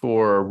mentioned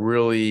before, a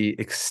really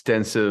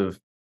extensive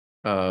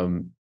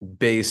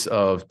base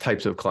of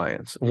types of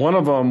clients. One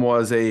of them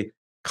was a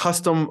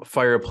custom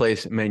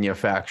fireplace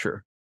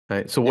manufacturer.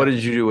 Right. So what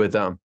did you do with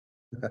them?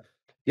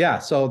 Yeah.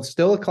 So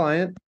still a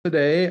client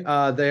today.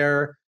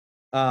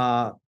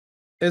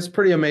 It's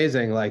pretty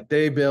amazing. Like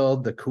they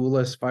build the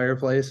coolest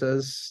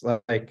fireplaces.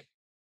 Like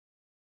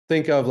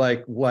think of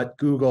like what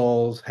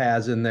Google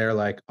has in their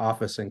like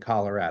office in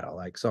Colorado,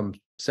 like some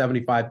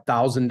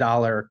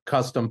 $75,000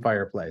 custom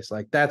fireplace.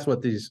 Like that's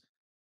what these,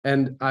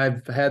 and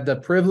I've had the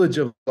privilege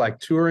of like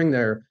touring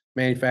their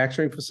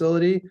manufacturing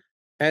facility,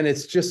 and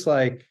it's just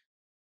like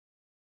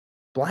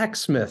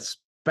blacksmiths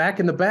back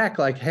in the back,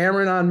 like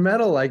hammering on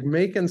metal, like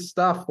making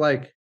stuff.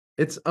 Like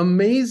it's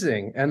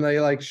amazing. And they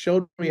like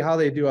showed me how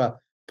they do a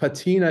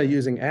patina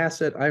using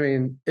acid. I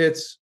mean,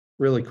 it's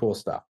really cool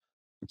stuff.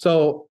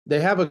 So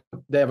they have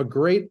a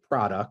great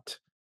product,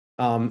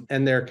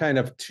 and they're kind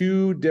of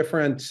two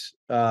different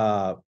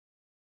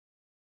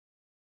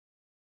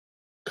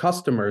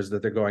customers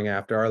that they're going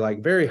after are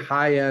like very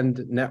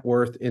high-end net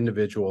worth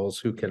individuals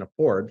who can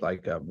afford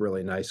like a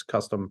really nice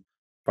custom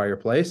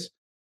fireplace,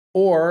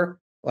 or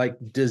like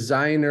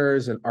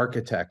designers and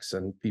architects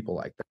and people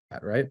like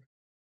that, right?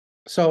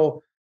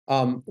 So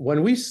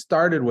when we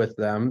started with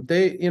them,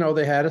 they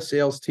had a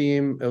sales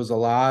team. It was a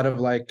lot of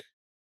like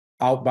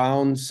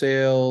outbound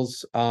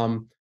sales.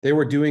 They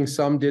were doing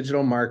some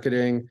digital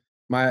marketing.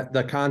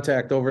 The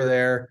contact over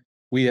there,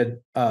 we had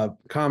a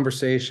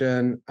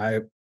conversation.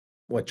 I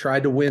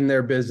tried to win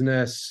their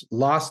business,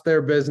 lost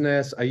their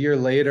business. A year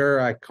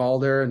later, I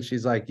called her and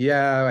she's like,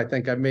 "Yeah, I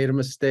think I made a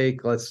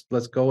mistake. Let's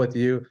go with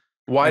you."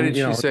 Why did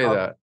she say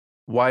that?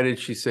 Why did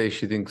she say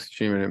she thinks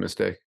she made a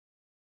mistake?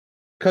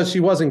 Because she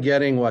wasn't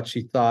getting what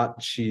she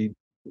thought she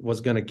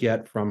was going to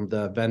get from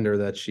the vendor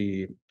that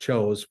she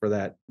chose for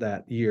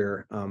that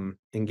year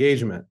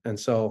engagement. And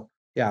so,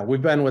 yeah,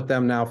 we've been with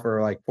them now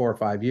for like 4 or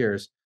 5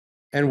 years.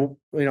 And,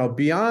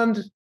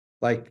 beyond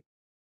like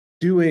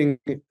doing,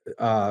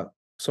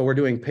 so we're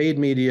doing paid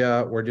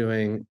media, we're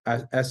doing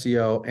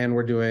SEO, and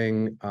we're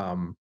doing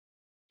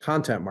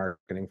content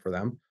marketing for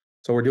them.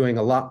 So we're doing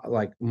a lot,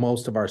 like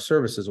most of our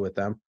services with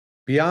them.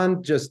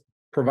 Beyond just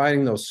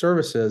providing those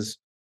services,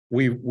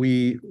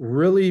 we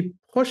really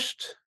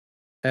pushed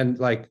and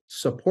like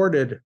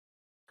supported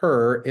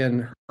her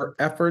in her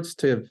efforts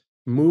to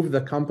move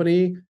the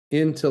company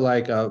into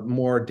like a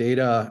more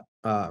data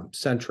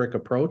centric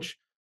approach.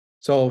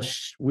 So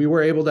we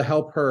were able to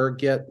help her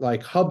get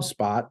like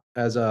HubSpot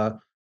as a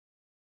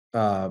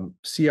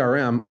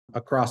CRM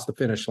across the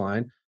finish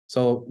line.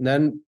 So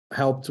then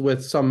helped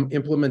with some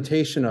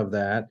implementation of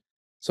that.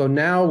 So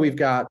now we've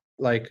got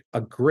like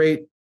a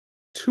great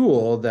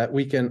tool that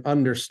we can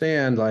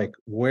understand like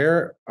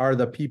where are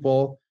the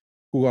people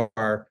who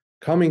are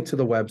coming to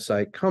the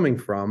website coming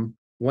from.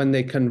 When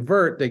they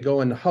convert, they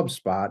go into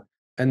HubSpot,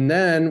 and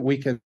then we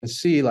can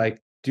see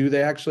like, do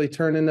they actually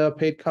turn into a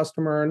paid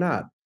customer or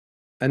not?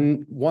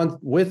 And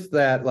with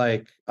that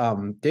like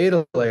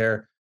data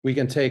layer, we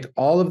can take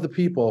all of the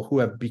people who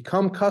have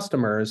become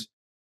customers,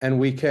 and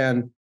we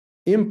can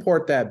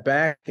import that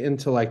back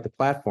into like the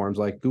platforms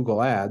like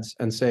Google Ads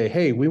and say,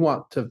 hey, we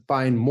want to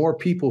find more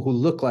people who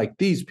look like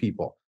these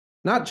people,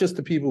 not just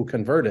the people who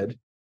converted,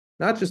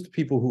 not just the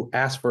people who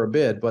asked for a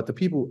bid, but the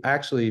people who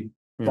actually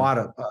bought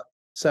a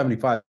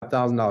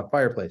 $75,000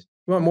 fireplace.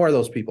 We want more of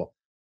those people.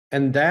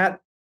 And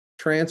that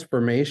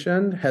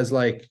transformation has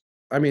like,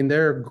 I mean,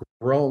 they're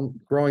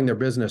growing their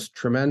business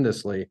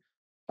tremendously.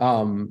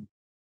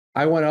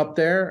 I went up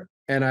there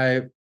and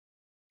I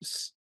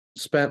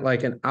spent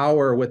like an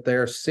hour with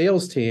their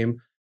sales team,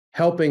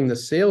 helping the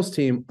sales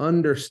team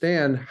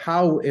understand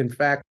how, in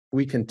fact,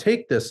 we can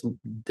take this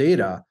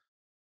data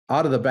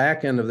out of the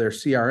back end of their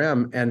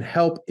CRM and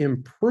help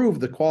improve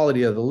the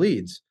quality of the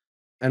leads.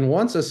 And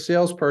once a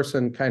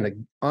salesperson kind of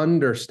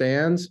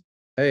understands,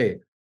 hey,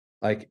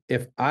 like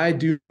if I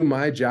do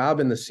my job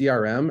in the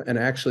CRM and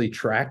actually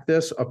track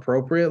this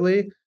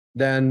appropriately,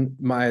 then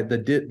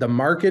the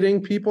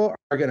marketing people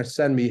are going to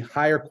send me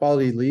higher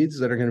quality leads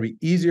that are going to be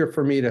easier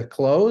for me to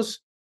close.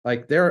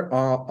 Like they're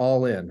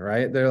all in,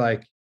 right? They're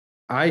like,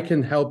 I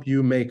can help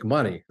you make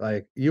money.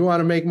 Like you want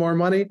to make more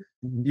money,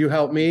 you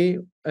help me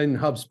in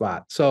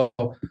HubSpot. So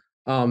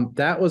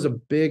that was a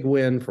big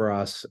win for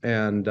us.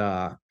 And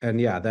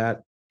yeah,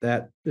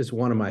 that is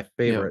one of my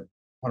favorite.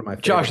 One of my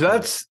favorite.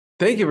 Josh,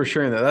 thank you for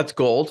sharing that. That's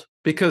gold,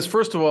 because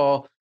first of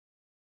all,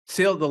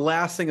 the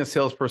last thing a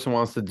salesperson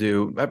wants to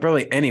do,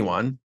 probably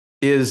anyone,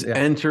 is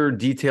enter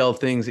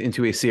detailed things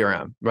into a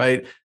CRM,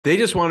 right? They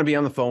just want to be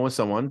on the phone with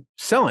someone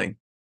selling,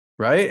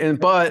 right?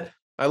 But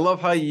I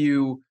love how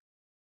you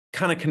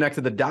kind of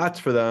connected the dots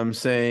for them,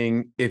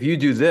 saying, if you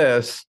do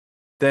this,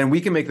 then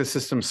we can make the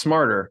system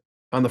smarter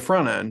on the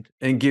front end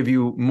and give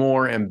you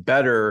more and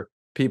better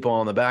people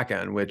on the back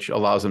end, which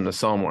allows them to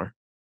sell more.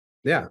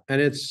 Yeah, and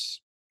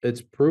it's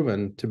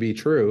proven to be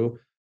true.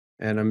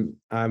 And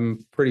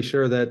I'm pretty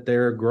sure that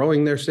they're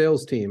growing their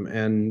sales team,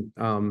 and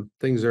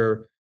things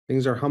are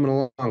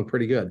humming along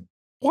pretty good.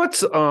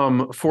 What's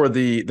for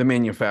the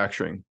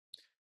manufacturing?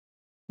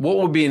 What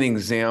would be an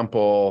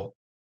example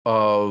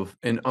of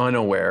an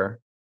unaware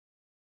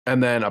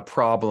and then a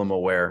problem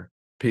aware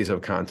piece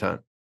of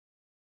content?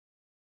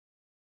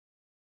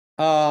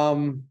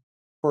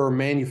 For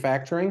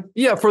manufacturing?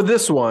 Yeah, for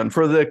this one,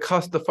 for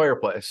the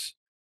fireplace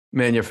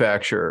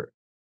manufacturer,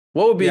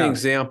 what would be an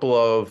example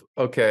of,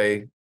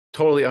 okay,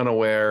 totally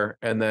unaware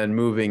and then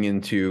moving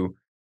into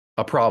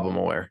a problem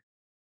aware?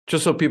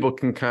 Just so people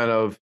can kind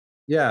of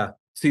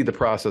see the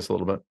process a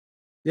little bit.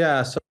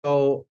 Yeah.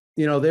 So,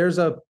 there's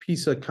a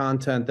piece of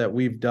content that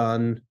we've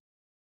done,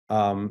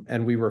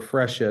 and we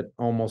refresh it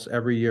almost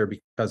every year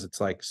because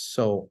it's like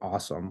so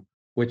awesome,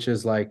 which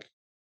is like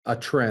a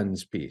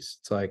trends piece.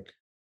 It's like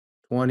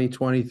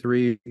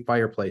 2023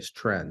 fireplace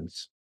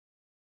trends,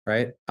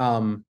 right?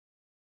 And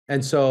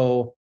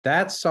so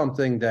that's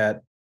something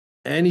that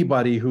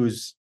anybody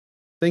who's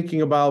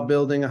thinking about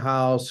building a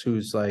house,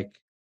 who's like,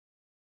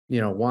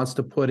 wants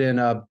to put in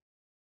a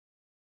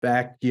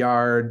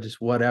backyard,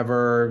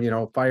 whatever,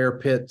 fire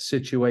pit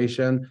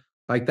situation,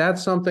 like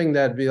that's something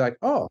that'd be like,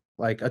 oh,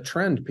 like a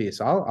trend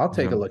piece. I'll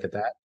take a look at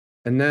that.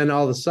 And then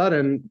all of a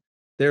sudden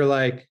they're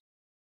like,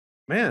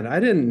 man, I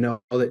didn't know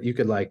that you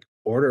could like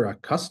order a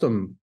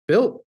custom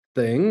built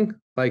thing.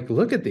 Like,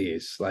 look at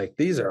these. Like,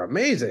 these are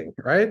amazing,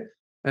 right?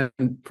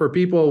 And for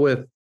people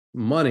with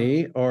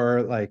money,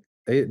 or like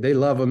they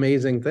love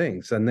amazing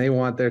things and they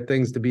want their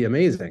things to be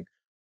amazing.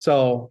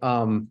 So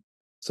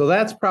so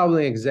that's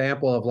probably an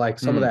example of like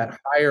some of that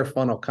higher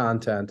funnel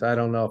content. I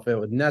don't know if it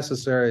would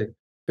necessarily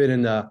fit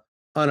into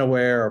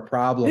unaware or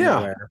problem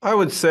aware. I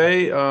would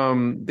say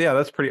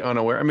that's pretty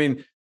unaware. I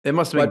mean, it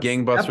must have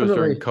been gangbusters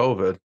during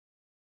COVID.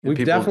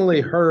 We've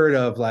definitely heard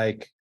of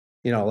like,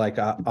 like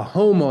a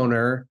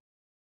homeowner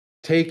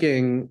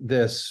taking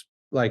this,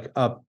 like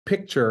a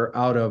picture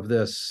out of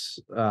this,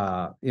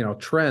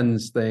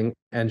 trends thing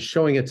and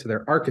showing it to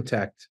their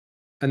architect.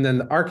 And then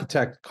the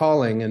architect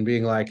calling and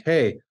being like,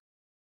 hey,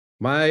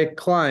 my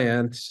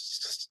client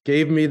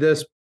gave me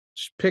this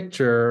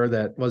picture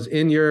that was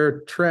in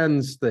your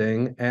trends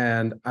thing,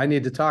 and I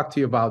need to talk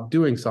to you about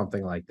doing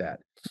something like that.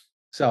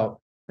 So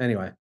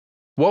anyway.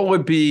 What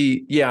would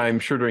be, I'm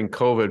sure during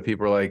COVID,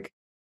 people were like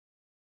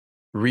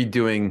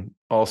redoing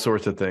all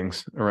sorts of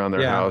things around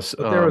their house.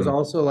 But there was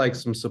also like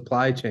some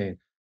supply chain.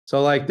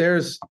 So like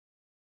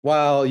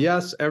while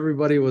yes,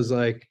 everybody was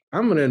like,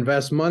 I'm going to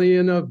invest money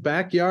in a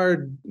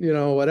backyard,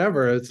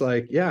 whatever. It's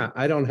like,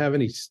 I don't have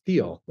any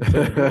steel.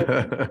 So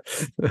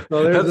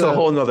that's a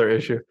whole nother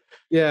issue.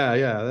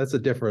 Yeah. That's a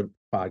different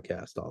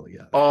podcast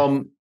altogether.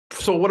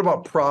 So what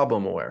about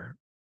problem aware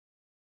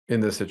in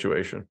this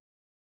situation?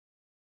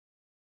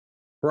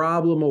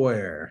 Problem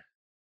aware.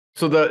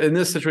 So in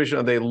this situation,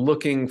 are they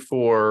looking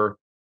for,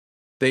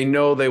 they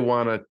know they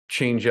want to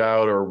change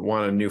out or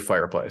want a new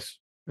fireplace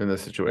in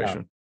this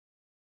situation?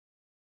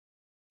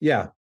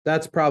 Yeah,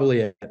 that's probably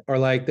it. Or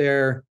like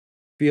they're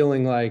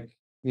feeling like,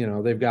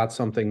 they've got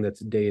something that's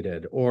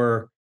dated,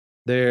 or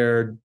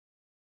they're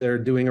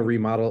doing a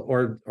remodel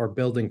or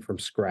building from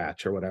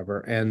scratch or whatever.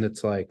 And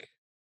it's like,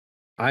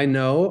 I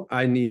know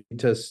I need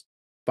to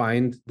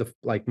find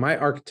like my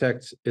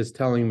architect is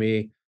telling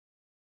me,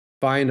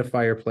 find a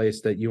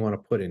fireplace that you want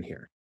to put in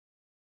here.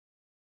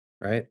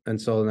 Right.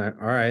 And so then,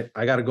 all right,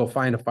 I got to go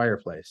find a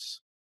fireplace.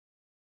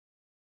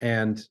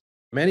 And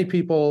many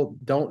people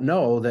don't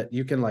know that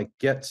you can like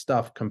get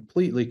stuff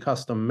completely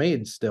custom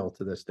made still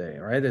to this day.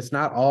 Right. It's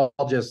not all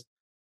just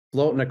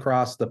floating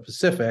across the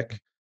Pacific,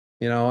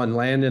 and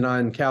landing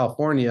on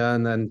California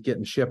and then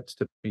getting shipped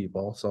to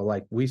people. So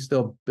like we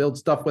still build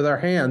stuff with our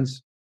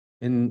hands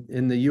in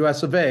the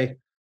US of A.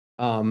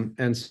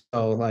 And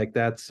so like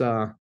that's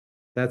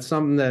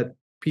something that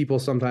people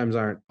sometimes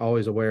aren't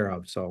always aware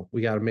of. So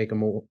we got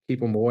to keep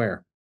them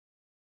aware.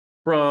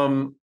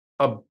 From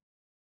a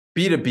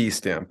B2B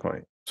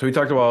standpoint. So we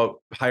talked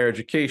about higher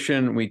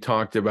education. We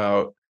talked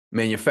about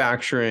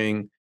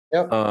manufacturing.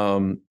 Yep.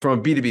 From a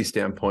B2B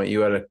standpoint,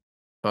 you had a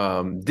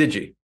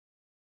Digi.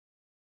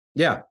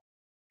 Yeah.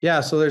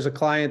 So there's a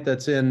client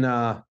that's in,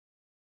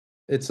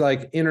 it's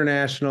like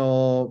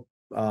international,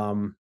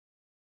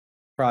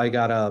 probably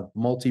got a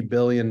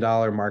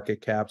multi-billion-dollar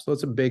market cap. So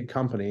it's a big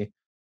company,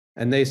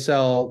 and they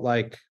sell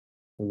like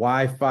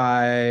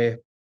Wi-Fi,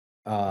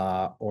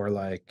 or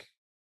like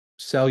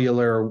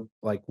cellular,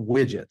 like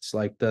widgets,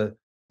 like the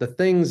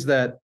things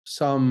that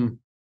some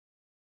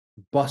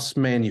bus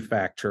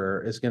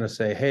manufacturer is going to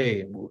say,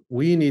 hey,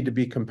 we need to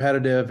be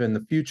competitive in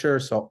the future.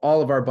 So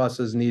all of our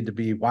buses need to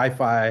be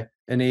Wi-Fi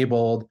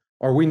enabled,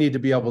 or we need to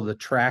be able to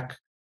track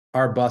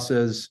our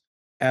buses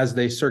as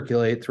they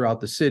circulate throughout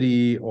the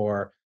city,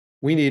 or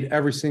we need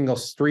every single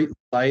street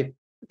light,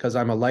 because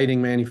I'm a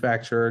lighting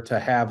manufacturer, to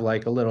have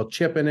like a little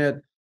chip in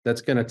it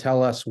that's going to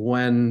tell us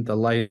when the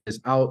light is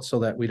out so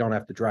that we don't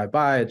have to drive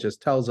by. It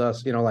just tells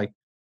us,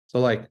 so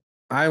like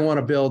I want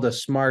to build a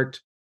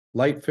smart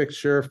light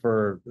fixture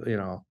for,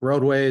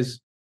 roadways.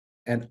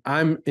 and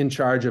I'm in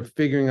charge of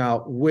figuring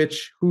out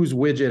whose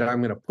widget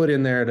I'm going to put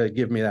in there to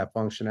give me that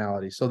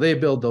functionality. So they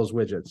build those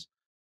widgets.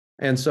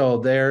 And so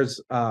their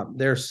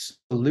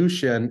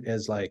solution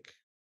is like,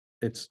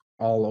 it's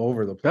all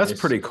over the place. That's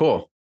pretty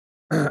cool.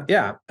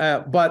 Yeah.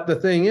 But the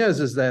thing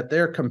is that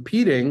they're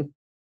competing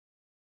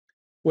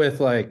with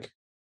like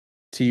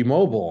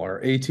T-Mobile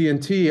or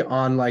AT&T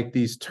on like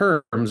these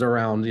terms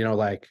around,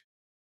 like,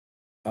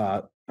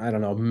 I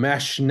don't know,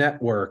 mesh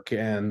network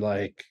and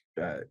like,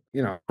 for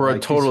like a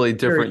totally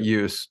different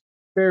use.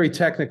 Very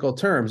technical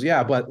terms.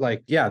 Yeah. But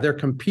like, yeah, they're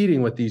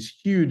competing with these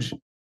huge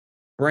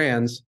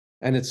brands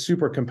and it's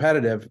super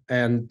competitive.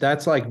 And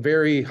that's like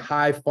very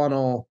high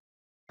funnel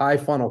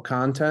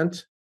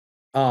content.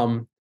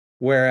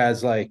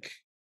 Whereas like,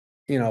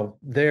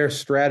 their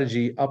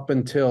strategy up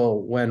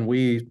until when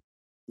we,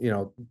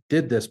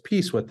 did this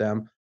piece with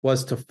them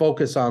was to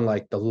focus on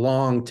like the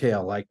long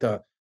tail, like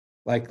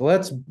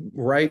let's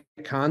write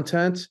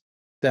content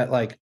that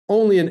like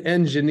only an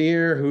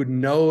engineer who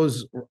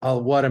knows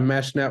what a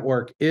mesh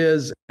network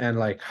is and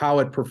like how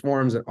it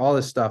performs and all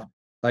this stuff,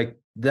 like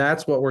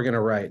that's what we're going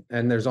to write.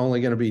 And there's only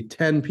going to be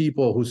 10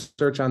 people who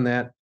search on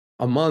that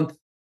a month.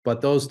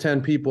 But those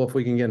 10 people, if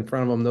we can get in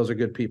front of them, those are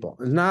good people.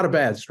 It's not a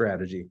bad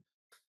strategy.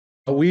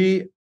 But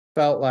we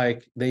felt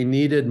like they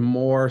needed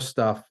more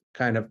stuff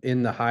kind of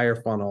in the higher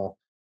funnel.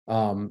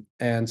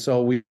 And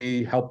so we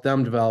helped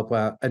them develop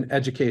an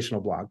educational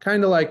blog,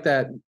 kind of like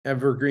that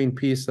evergreen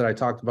piece that I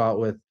talked about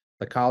with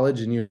the college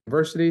and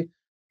university.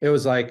 It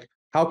was like,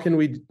 how can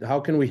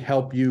we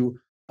help you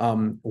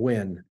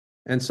win?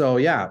 And so,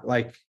 yeah,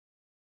 like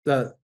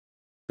the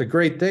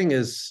great thing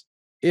is,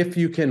 if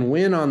you can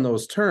win on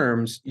those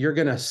terms, you're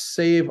going to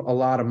save a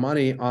lot of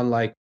money on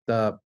like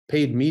the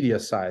paid media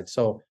side.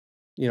 So,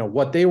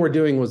 what they were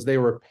doing was they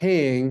were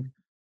paying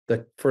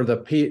for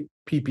the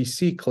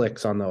PPC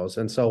clicks on those.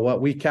 And so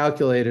what we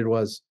calculated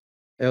was,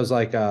 it was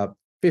like a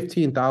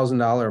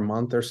 $15,000 a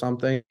month or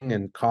something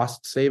in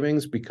cost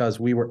savings, because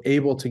we were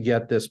able to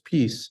get this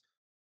piece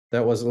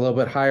that was a little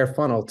bit higher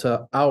funnel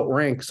to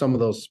outrank some of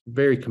those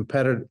very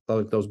competitive,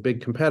 like those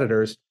big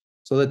competitors,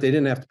 so that they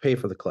didn't have to pay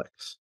for the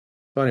clicks.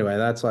 So anyway,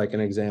 that's like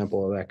an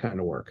example of that kind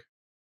of work.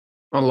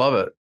 I love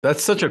it.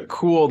 That's such a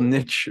cool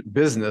niche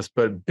business,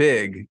 but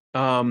big.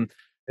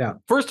 Yeah.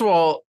 First of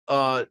all,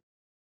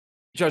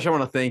 Josh, I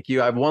want to thank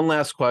you. I have one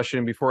last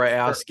question before I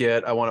ask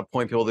it. I want to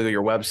point people to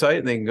your website,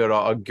 and they can go to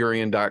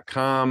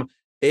augurian.com,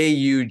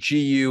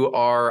 AUGURIAN.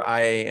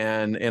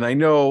 And I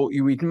know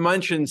we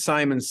mentioned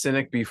Simon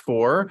Sinek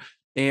before,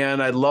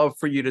 and I'd love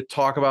for you to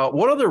talk about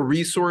what other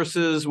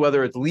resources,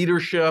 whether it's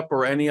leadership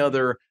or any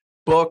other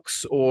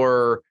books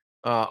or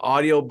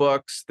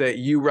audiobooks that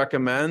you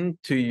recommend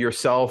to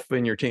yourself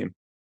and your team.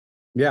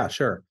 Yeah,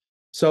 sure.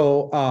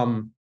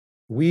 So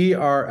we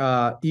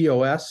are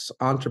EOS,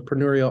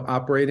 Entrepreneurial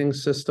Operating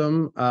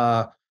System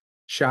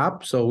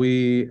shop. So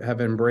we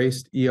have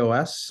embraced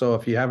EOS. So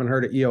if you haven't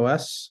heard of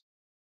EOS,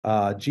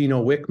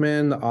 Gino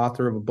Wickman, the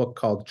author of a book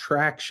called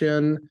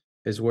Traction,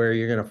 is where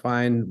you're going to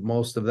find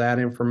most of that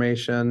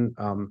information.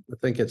 I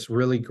think it's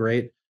really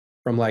great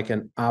from like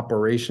an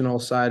operational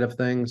side of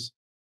things.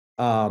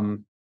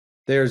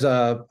 There's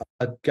a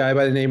guy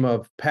by the name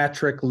of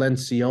Patrick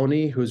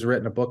Lencioni who's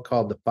written a book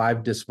called The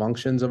 5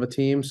 Dysfunctions of a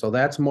Team. So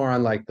that's more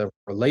on like the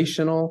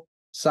relational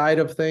side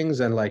of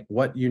things and like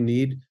what you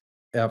need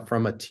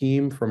from a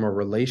team from a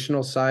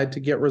relational side to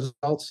get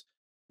results,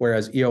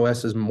 whereas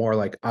EOS is more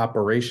like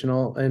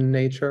operational in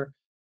nature.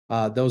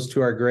 Those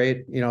two are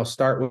great.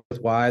 Start with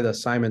Why. The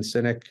Simon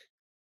Sinek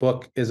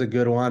book is a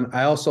good one.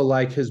 I also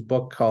like his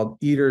book called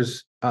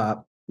Leaders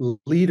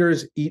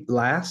Eat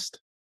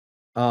Last.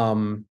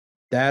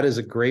 That is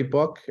a great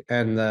book,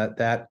 and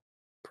that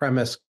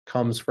premise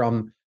comes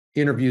from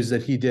interviews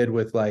that he did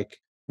with like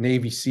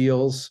Navy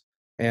SEALs,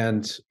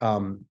 and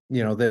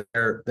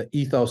the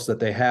ethos that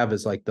they have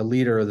is like the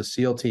leader of the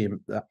SEAL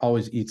team that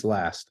always eats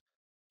last.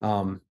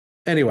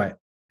 Anyway,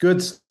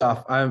 good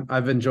stuff.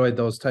 I've enjoyed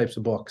those types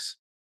of books.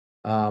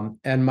 And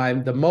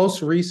the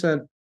most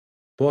recent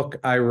book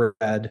I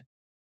read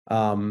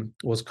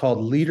was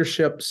called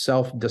Leadership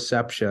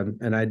Self-Deception,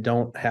 and I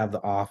don't have the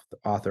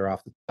author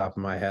off the top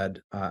of my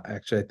head.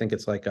 Actually, I think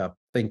it's like a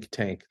think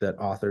tank that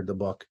authored the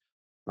book.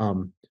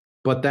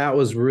 But that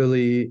was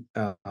really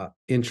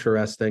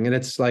interesting, and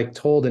it's like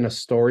told in a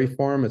story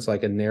form. It's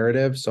like a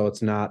narrative, so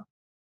it's not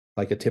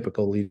like a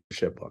typical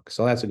leadership book.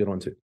 So that's a good one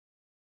too.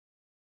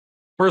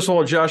 First of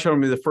all, Josh, I'm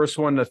going to be the first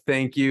one to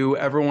thank you.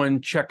 Everyone,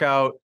 check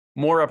out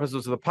more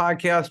episodes of the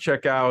podcast.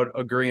 Check out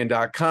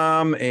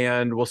augurian.com,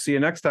 and we'll see you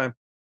next time.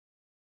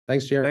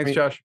 Thanks, Jeremy. Thanks,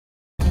 Josh.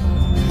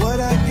 What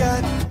I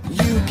got,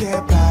 you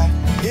can't buy.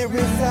 It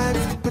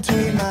resides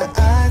between my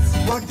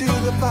eyes. Walked through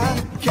the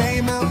fire,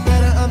 came out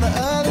better on the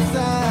other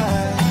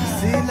side.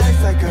 See,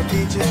 life's like a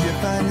beach if you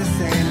find the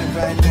sand. And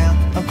right now,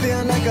 I'm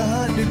feeling like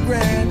 $100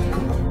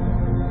 grand.